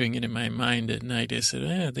was picturing it in my mind at night, I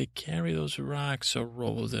said, they carry those rocks or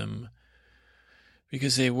roll them.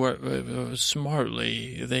 Because they work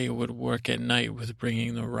smartly. They would work at night with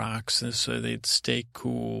bringing the rocks, and so they'd stay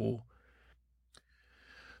cool.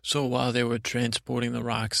 So while they were transporting the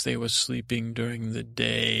rocks, they were sleeping during the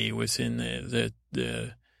day within in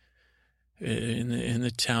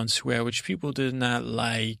the town square, which people did not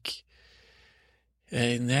like.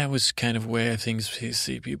 And that was kind of where things,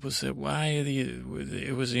 see, people said, why are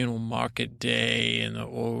it was, market day, and the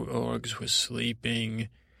orgs were sleeping,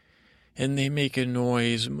 and they make a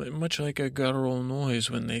noise, much like a guttural noise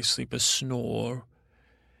when they sleep, a snore,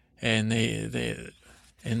 and they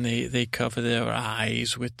cover their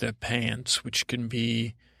eyes with their pants, which can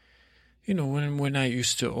be, when we're not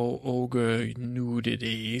used to ogre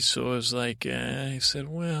nudity. So it's like, I said,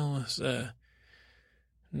 well, it's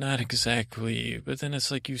not exactly. But then it's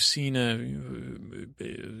like you've seen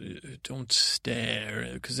don't stare,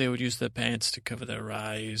 because they would use their pants to cover their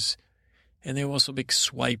eyes. And they were also big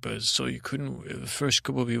swipers, so you couldn't, the first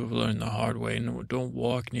couple of people learned the hard way, don't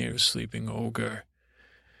walk near a sleeping ogre.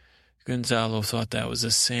 Gonzalo thought that was a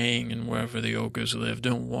saying, and wherever the ogres live,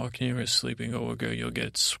 don't walk near a sleeping ogre, you'll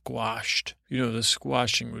get squashed. The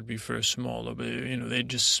squashing would be for a smaller, but, they'd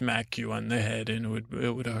just smack you on the head, and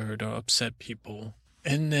it would hurt or upset people.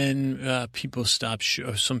 And then some people stopped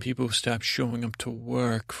showing up to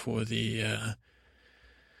work for the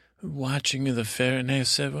watching of the fair, and I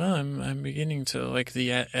said, well, I'm beginning to like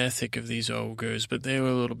the ethic of these ogres, but they were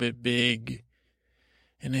a little bit big.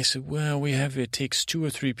 And I said, well, it takes 2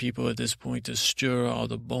 or 3 people at this point to stir all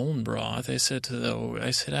the bone broth. I said,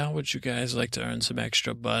 how would you guys like to earn some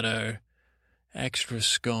extra butter, extra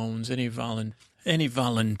scones, any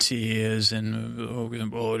volunteers? And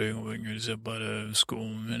there's a butter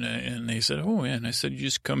scone. And they said, oh, yeah. And I said, you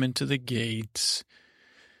just come into the gates.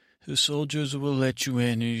 The soldiers will let you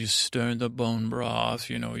in, and you stir the bone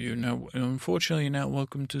broth. Unfortunately, you're not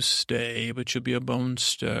welcome to stay, but you'll be a bone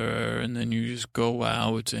stirrer, and then you just go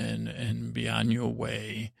out and be on your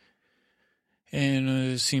way. And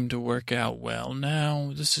it seemed to work out well.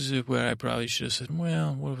 Now, this is where I probably should have said,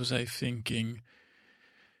 well, what was I thinking?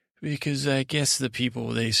 Because I guess the people,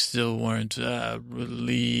 they still weren't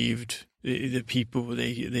relieved. The people,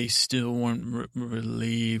 they still weren't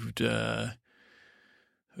relieved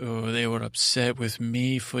Oh, they were upset with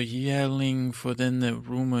me for yelling, for then the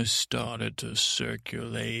rumors started to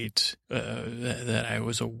circulate that I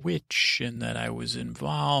was a witch and that I was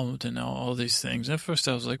involved and all these things. At first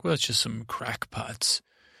I was like, well, it's just some crackpots.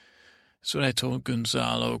 That's what I told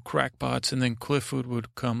Gonzalo, crackpots, and then Clifford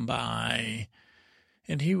would come by.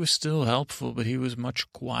 And he was still helpful, but he was much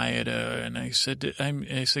quieter. And I said,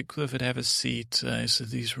 Clifford, have a seat. I said,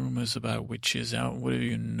 these rumors about witches out, what do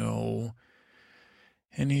you know?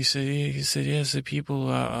 And he said, yes, the people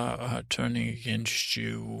are turning against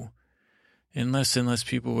you. Unless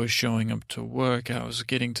people were showing up to work, I was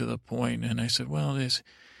getting to the point. And I said, well,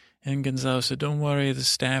 and Gonzalo said, don't worry, the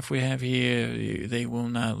staff we have here, they will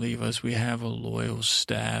not leave us. We have a loyal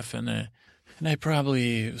staff. And I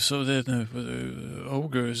probably, so then the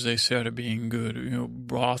ogres, they started being good,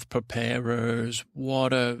 broth preparers,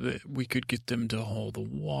 water, we could get them to hold the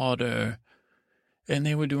water. And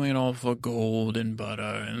they were doing it all for gold and butter,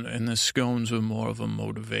 and the scones were more of a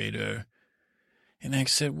motivator. And I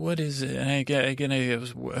said, what is it? And I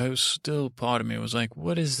was still, part of me was like,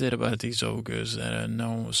 what is it about these ogres that I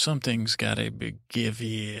know something's got to give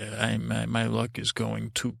here? My luck is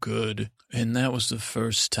going too good. And that was the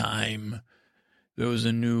first time there was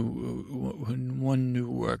one new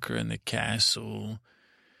worker in the castle.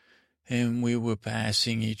 And we were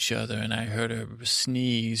passing each other, and I heard her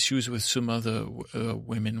sneeze. She was with some other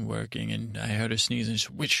women working, and I heard her sneeze, and she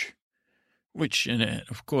said, witch. And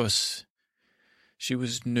of course, she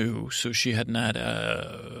was new, so she had not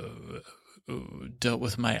dealt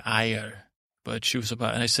with my ire. But she was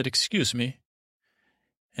about, and I said, excuse me.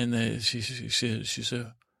 And she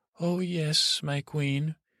said, oh, yes, my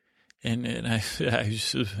queen. And I said,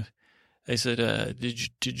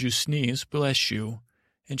 did you sneeze? Bless you.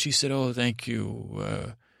 And she said, oh, thank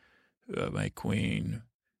you, my queen.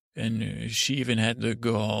 And she even had the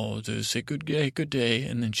gall to say, good day.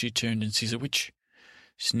 And then she turned and sees a witch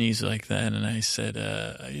sneeze like that. And I said,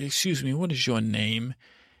 excuse me, what is your name?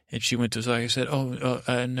 And she went to talk. I said,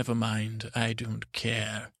 never mind. I don't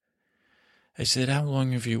care. I said, how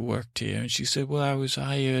long have you worked here? And she said, well, I was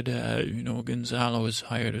hired, Gonzalo was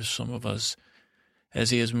hired as some of us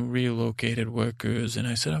as he has relocated workers. And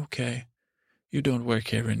I said, okay. You don't work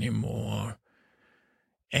here anymore.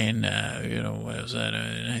 And, what was that?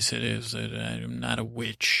 And I said, is that I'm not a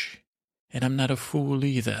witch. And I'm not a fool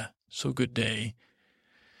either. So good day.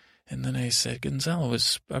 And then I said, Gonzalo,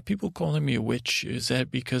 are people calling me a witch? Is that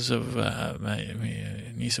because of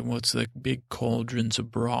and he said, well, it's the big cauldrons of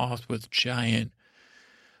broth with giant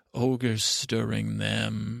ogres stirring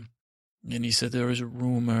them. And he said, there is a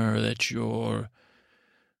rumor that you're...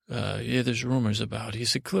 there's rumors about. He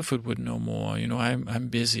said Clifford would know more. I'm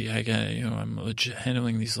busy. I got, I'm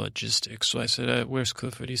handling these logistics. So I said, where's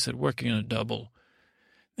Clifford? He said, working on a double.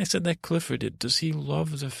 I said, that Clifford, does he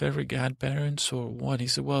love the fairy godparents or what? He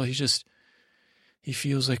said, well, he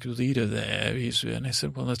feels like a leader there. And I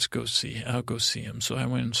said, well, let's go see. I'll go see him. So I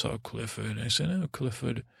went and saw Clifford. I said, oh,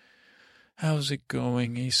 Clifford, how's it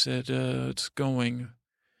going? He said, it's going.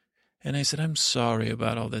 And I said, I'm sorry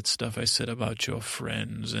about all that stuff I said about your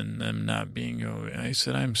friends and them not being your... I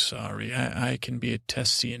said, I'm sorry. I can be a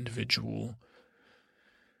testy individual.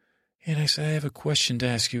 And I said, I have a question to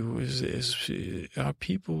ask you. Are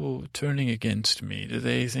people turning against me? Do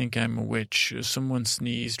they think I'm a witch? Someone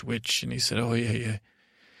sneezed, witch. And he said, oh, yeah.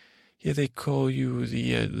 Yeah, they call you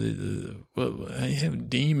well, I have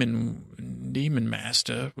demon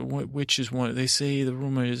master, which is one... They say the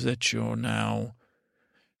rumor is that you're now...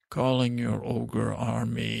 calling your ogre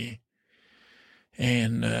army,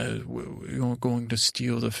 and you're going to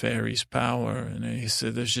steal the fairy's power. And he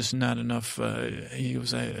said, there's just not enough.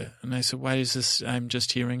 And I said, why is this? I'm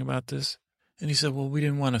just hearing about this. And he said, well, we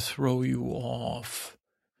didn't want to throw you off.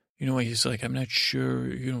 He's like, I'm not sure,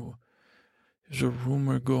 there's a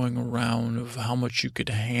rumor going around of how much you could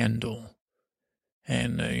handle.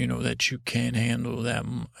 And, that you can't handle that.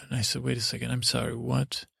 And I said, wait a second, I'm sorry,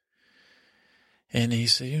 what? And he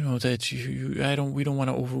said, that we don't want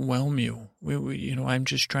to overwhelm you. I'm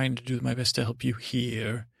just trying to do my best to help you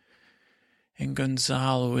here. And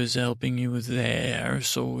Gonzalo is helping you there.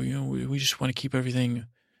 So, we just want to keep everything,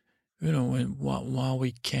 and while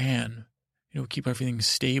we can, keep everything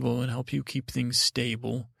stable and help you keep things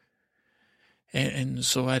stable. And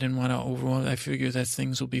so I didn't want to overwhelm. I figured that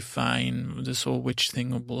things will be fine. This whole witch thing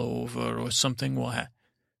will blow over or something will happen.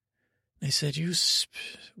 I said,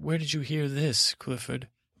 where did you hear this, Clifford?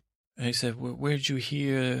 I said, where did you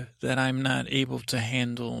hear that I'm not able to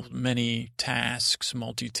handle many tasks,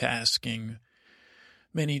 multitasking,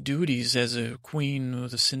 many duties as a queen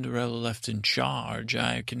with a Cinderella left in charge?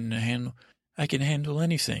 I I can handle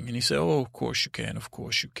anything. And he said, oh, of course you can. Of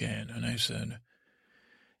course you can. And I said,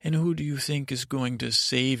 and who do you think is going to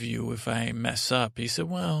save you if I mess up? He said,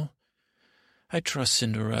 well, I trust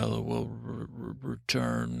Cinderella will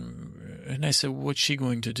return. And I said, what's she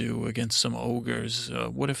going to do against some ogres?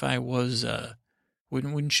 What if I was,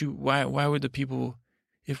 wouldn't you, why would the people,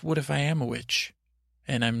 what if I am a witch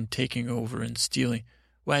and I'm taking over and stealing?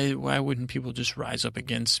 Why wouldn't people just rise up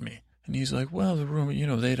against me? And he's like, well, the room,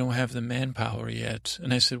 they don't have the manpower yet.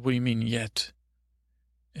 And I said, what do you mean yet?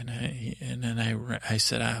 And then I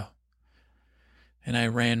said, oh. And I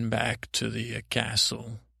ran back to the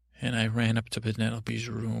castle, and I ran up to Penelope's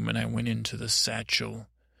room, and I went into the satchel.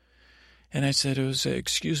 And I said,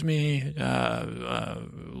 excuse me,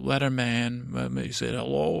 letterman. He said,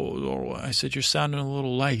 hello. I said, you're sounding a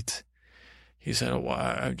little light. He said, oh,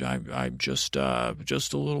 I'm just a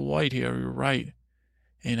little white here. You're right.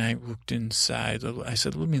 And I looked inside. I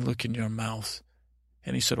said, let me look in your mouth.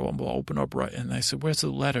 And he said, oh, I'm open up right. And I said, where's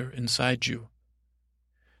the letter inside you?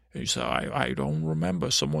 And he said, I don't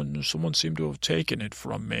remember. Someone seemed to have taken it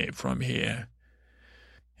from me, from here.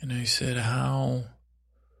 And I said, how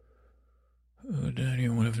would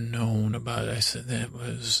anyone have known about it? I said,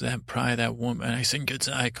 probably that woman. And I said,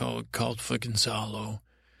 I called for Gonzalo.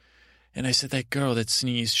 And I said, that girl that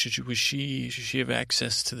sneezed, should she have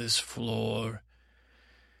access to this floor?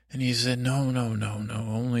 And he said, no,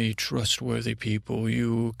 only trustworthy people,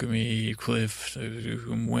 you, me, Cliff.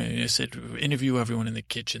 I said, interview everyone in the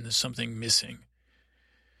kitchen, there's something missing.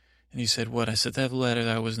 And he said, what? I said, that letter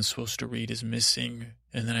that I wasn't supposed to read is missing.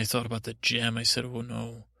 And then I thought about the gem. I said, oh,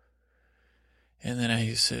 no. And then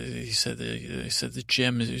he said the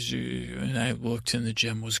gem is, and I looked and the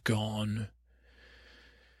gem was gone.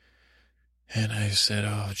 And I said,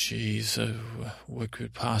 oh, geez, what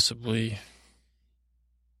could possibly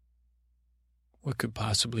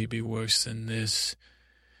be worse than this?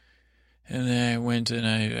 And then I went and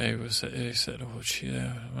I said, oh, gee,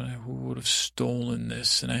 who would have stolen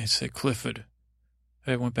this? And I said, Clifford.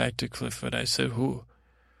 I went back to Clifford. I said,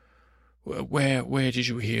 where did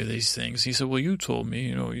you hear these things? He said, well, you told me,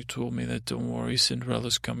 you told me that don't worry,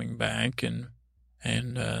 Cinderella's coming back and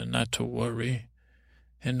not to worry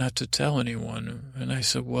and not to tell anyone. And I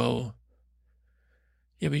said, well,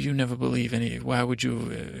 yeah, but you never believe why would you,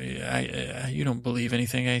 you don't believe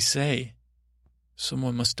anything I say.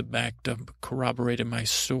 Someone must have backed up, corroborated my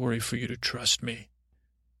story for you to trust me.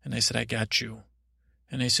 And I said, I got you.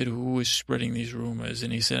 And I said, who is spreading these rumors?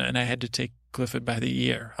 And he said, and I had to take Clifford by the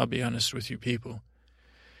ear. I'll be honest with you people.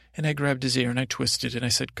 And I grabbed his ear and I twisted and I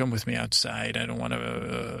said, come with me outside. I don't want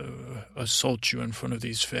to assault you in front of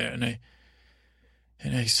these fair.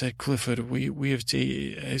 And I said, Clifford, we have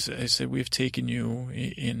taken you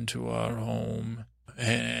into our home,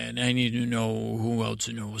 and I need to know who else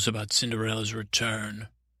knows about Cinderella's return.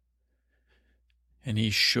 And he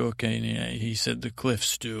shook, and he said, the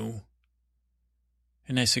Cliffs do.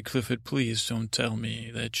 And I said, Clifford, please don't tell me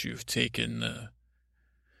that you've taken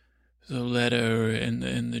the letter and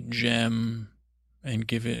the gem and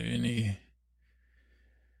give it any.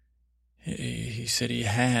 He said he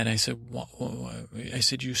had. I said, what? I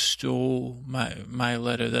said, you stole my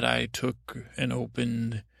letter that I took and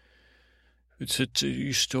opened.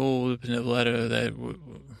 You stole the letter that.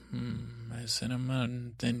 I said, I'm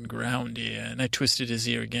on thin ground here. And I twisted his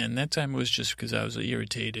ear again. That time it was just because I was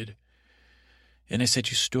irritated. And I said,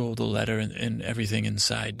 you stole the letter and everything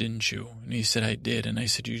inside, didn't you? And he said, I did. And I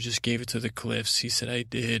said, you just gave it to the Cliffs. He said, I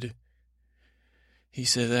did. He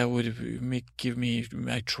said that would give me,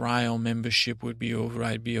 my trial membership would be over.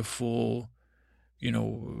 I'd be a full,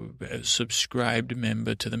 subscribed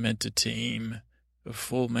member to the mentor team, a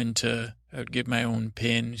full mentor. I'd give my own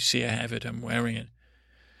pin. See, I have it. I'm wearing it.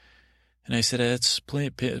 And I said, that's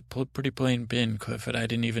pretty plain pin, Clifford. I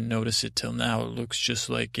didn't even notice it till now. It looks just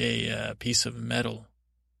like a piece of metal.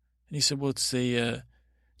 And he said, well, it's a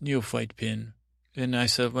neophyte pin. And I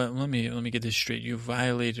said, well, let me get this straight. You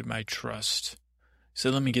violated my trust. So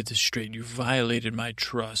let me get this straight. You violated my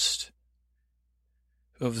trust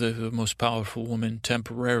of the most powerful woman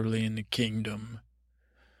temporarily in the kingdom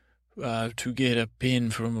to get a pin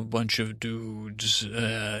from a bunch of dudes.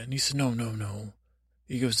 And he said, no.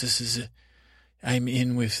 He goes, I'm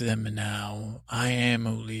in with them now. I am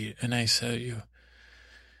a leader. And I said,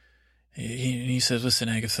 he said, listen,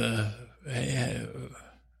 Agatha,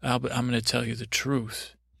 I'm going to tell you the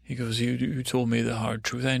truth. He goes, you told me the hard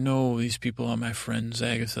truth. I know these people are my friends,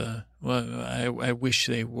 Agatha. Well, I wish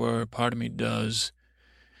they were. Part of me does.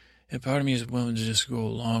 And part of me is willing to just go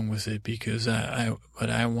along with it because but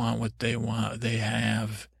I want what they want. They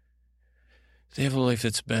have. They have a life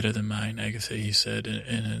that's better than mine, Agatha, he said,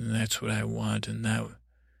 and that's what I want. And that,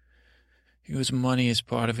 he goes, money is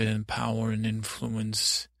part of it, and power and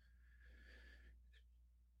influence.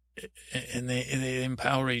 And they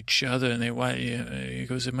empower each other, and he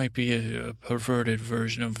goes, it might be a perverted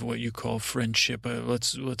version of what you call friendship, but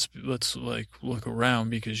let's like look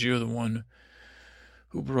around, because you're the one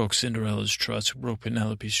who broke Cinderella's trust, who broke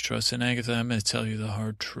Penelope's trust. And Agatha, I'm going to tell you the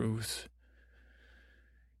hard truth.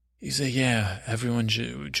 He said, yeah, everyone's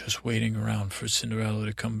just waiting around for Cinderella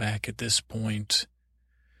to come back at this point.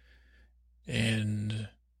 And,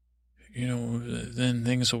 then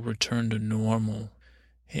things will return to normal.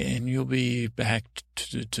 And you'll be back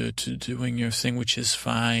to doing your thing, which is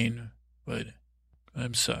fine. But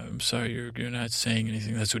I'm sorry you're not saying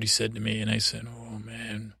anything. That's what he said to me. And I said, oh,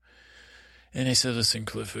 man. And I said, listen,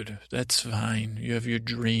 Clifford, that's fine. You have your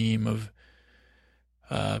dream of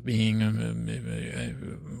being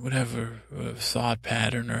whatever thought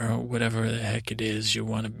pattern or whatever the heck it is you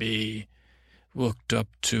want to be, looked up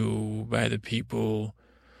to by the people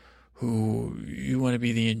who you want to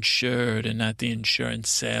be, the insured and not the insurance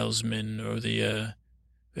salesman, or the,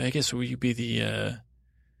 I guess, will you be the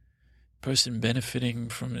person benefiting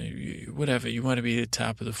from whatever? You want to be the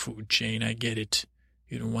top of the food chain. I get it.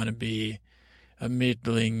 You don't want to be a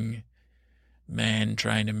middling man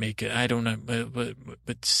trying to make it. I don't know,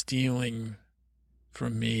 but stealing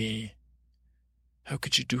from me. How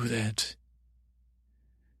could you do that?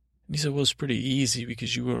 And he said, well, it's pretty easy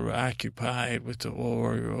because you were occupied with the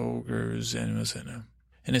ogres. And I said, I'm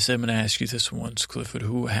going to ask you this once, Clifford.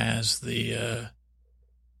 Who has the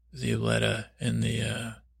letter and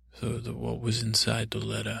the what was inside the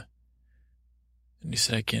letter? And he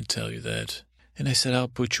said, I can't tell you that. And I said, I'll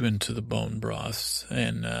put you into the bone broth,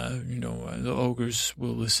 and, the ogres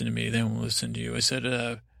will listen to me. They won't listen to you. I said,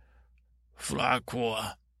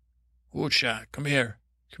 Flaqua, Wucha, come here.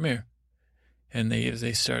 And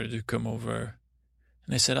they started to come over.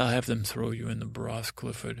 And I said, I'll have them throw you in the broth,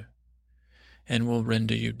 Clifford, and we'll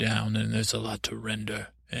render you down, and there's a lot to render.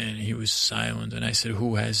 And he was silent, and I said,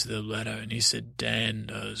 who has the letter? And he said, Dan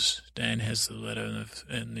does. Dan has the letter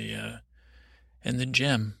and the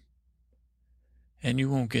gem. And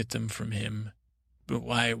you won't get them from him. But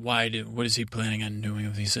why what is he planning on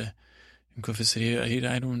doing? He said, and Clifford said,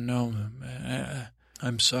 I don't know.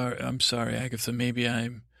 I'm sorry, Agatha. Maybe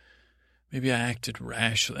I acted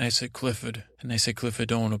rash. I said, Clifford,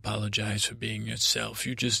 don't apologize for being yourself.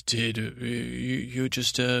 You just did. You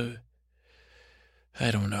just, I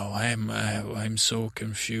don't know. I'm so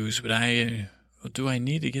confused, but do I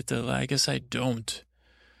need to get I guess I don't.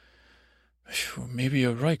 Maybe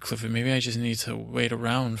you're right, Clifford. Maybe I just need to wait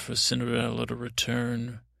around for Cinderella to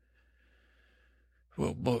return.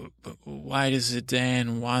 Well, but why does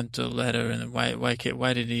Dan want the letter, and why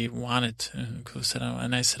did he want it? And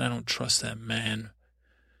I said, I don't trust that man.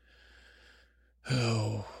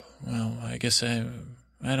 Oh, well, I guess I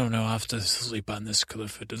don't know. I'll have to sleep on this,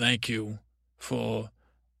 Clifford. Thank you for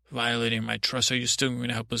violating my trust. Are you still going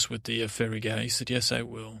to help us with the fairy guy? He said, yes, I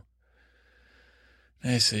will.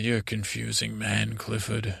 I said, you're a confusing man,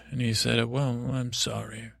 Clifford. And he said, well, I'm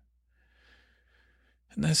sorry.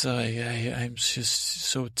 And that's I'm just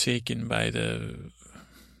so taken by the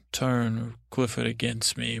turn of Clifford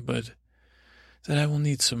against me, but that I will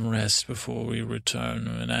need some rest before we return.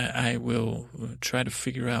 And I will try to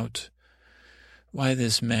figure out why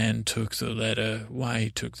this man took the letter, why he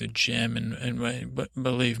took the gem. But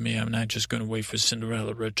believe me, I'm not just going to wait for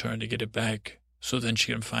Cinderella to return to get it back, so then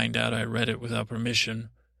she can find out I read it without permission.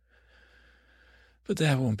 But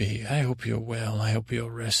that won't be. I hope you're well. I hope you're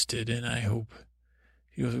rested, and I hope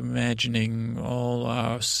you're imagining all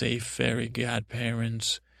our safe fairy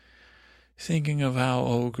godparents, thinking of how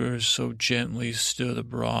ogres so gently stir the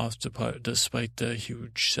broth despite the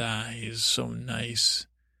huge size. So nice.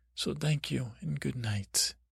 So thank you, and good night.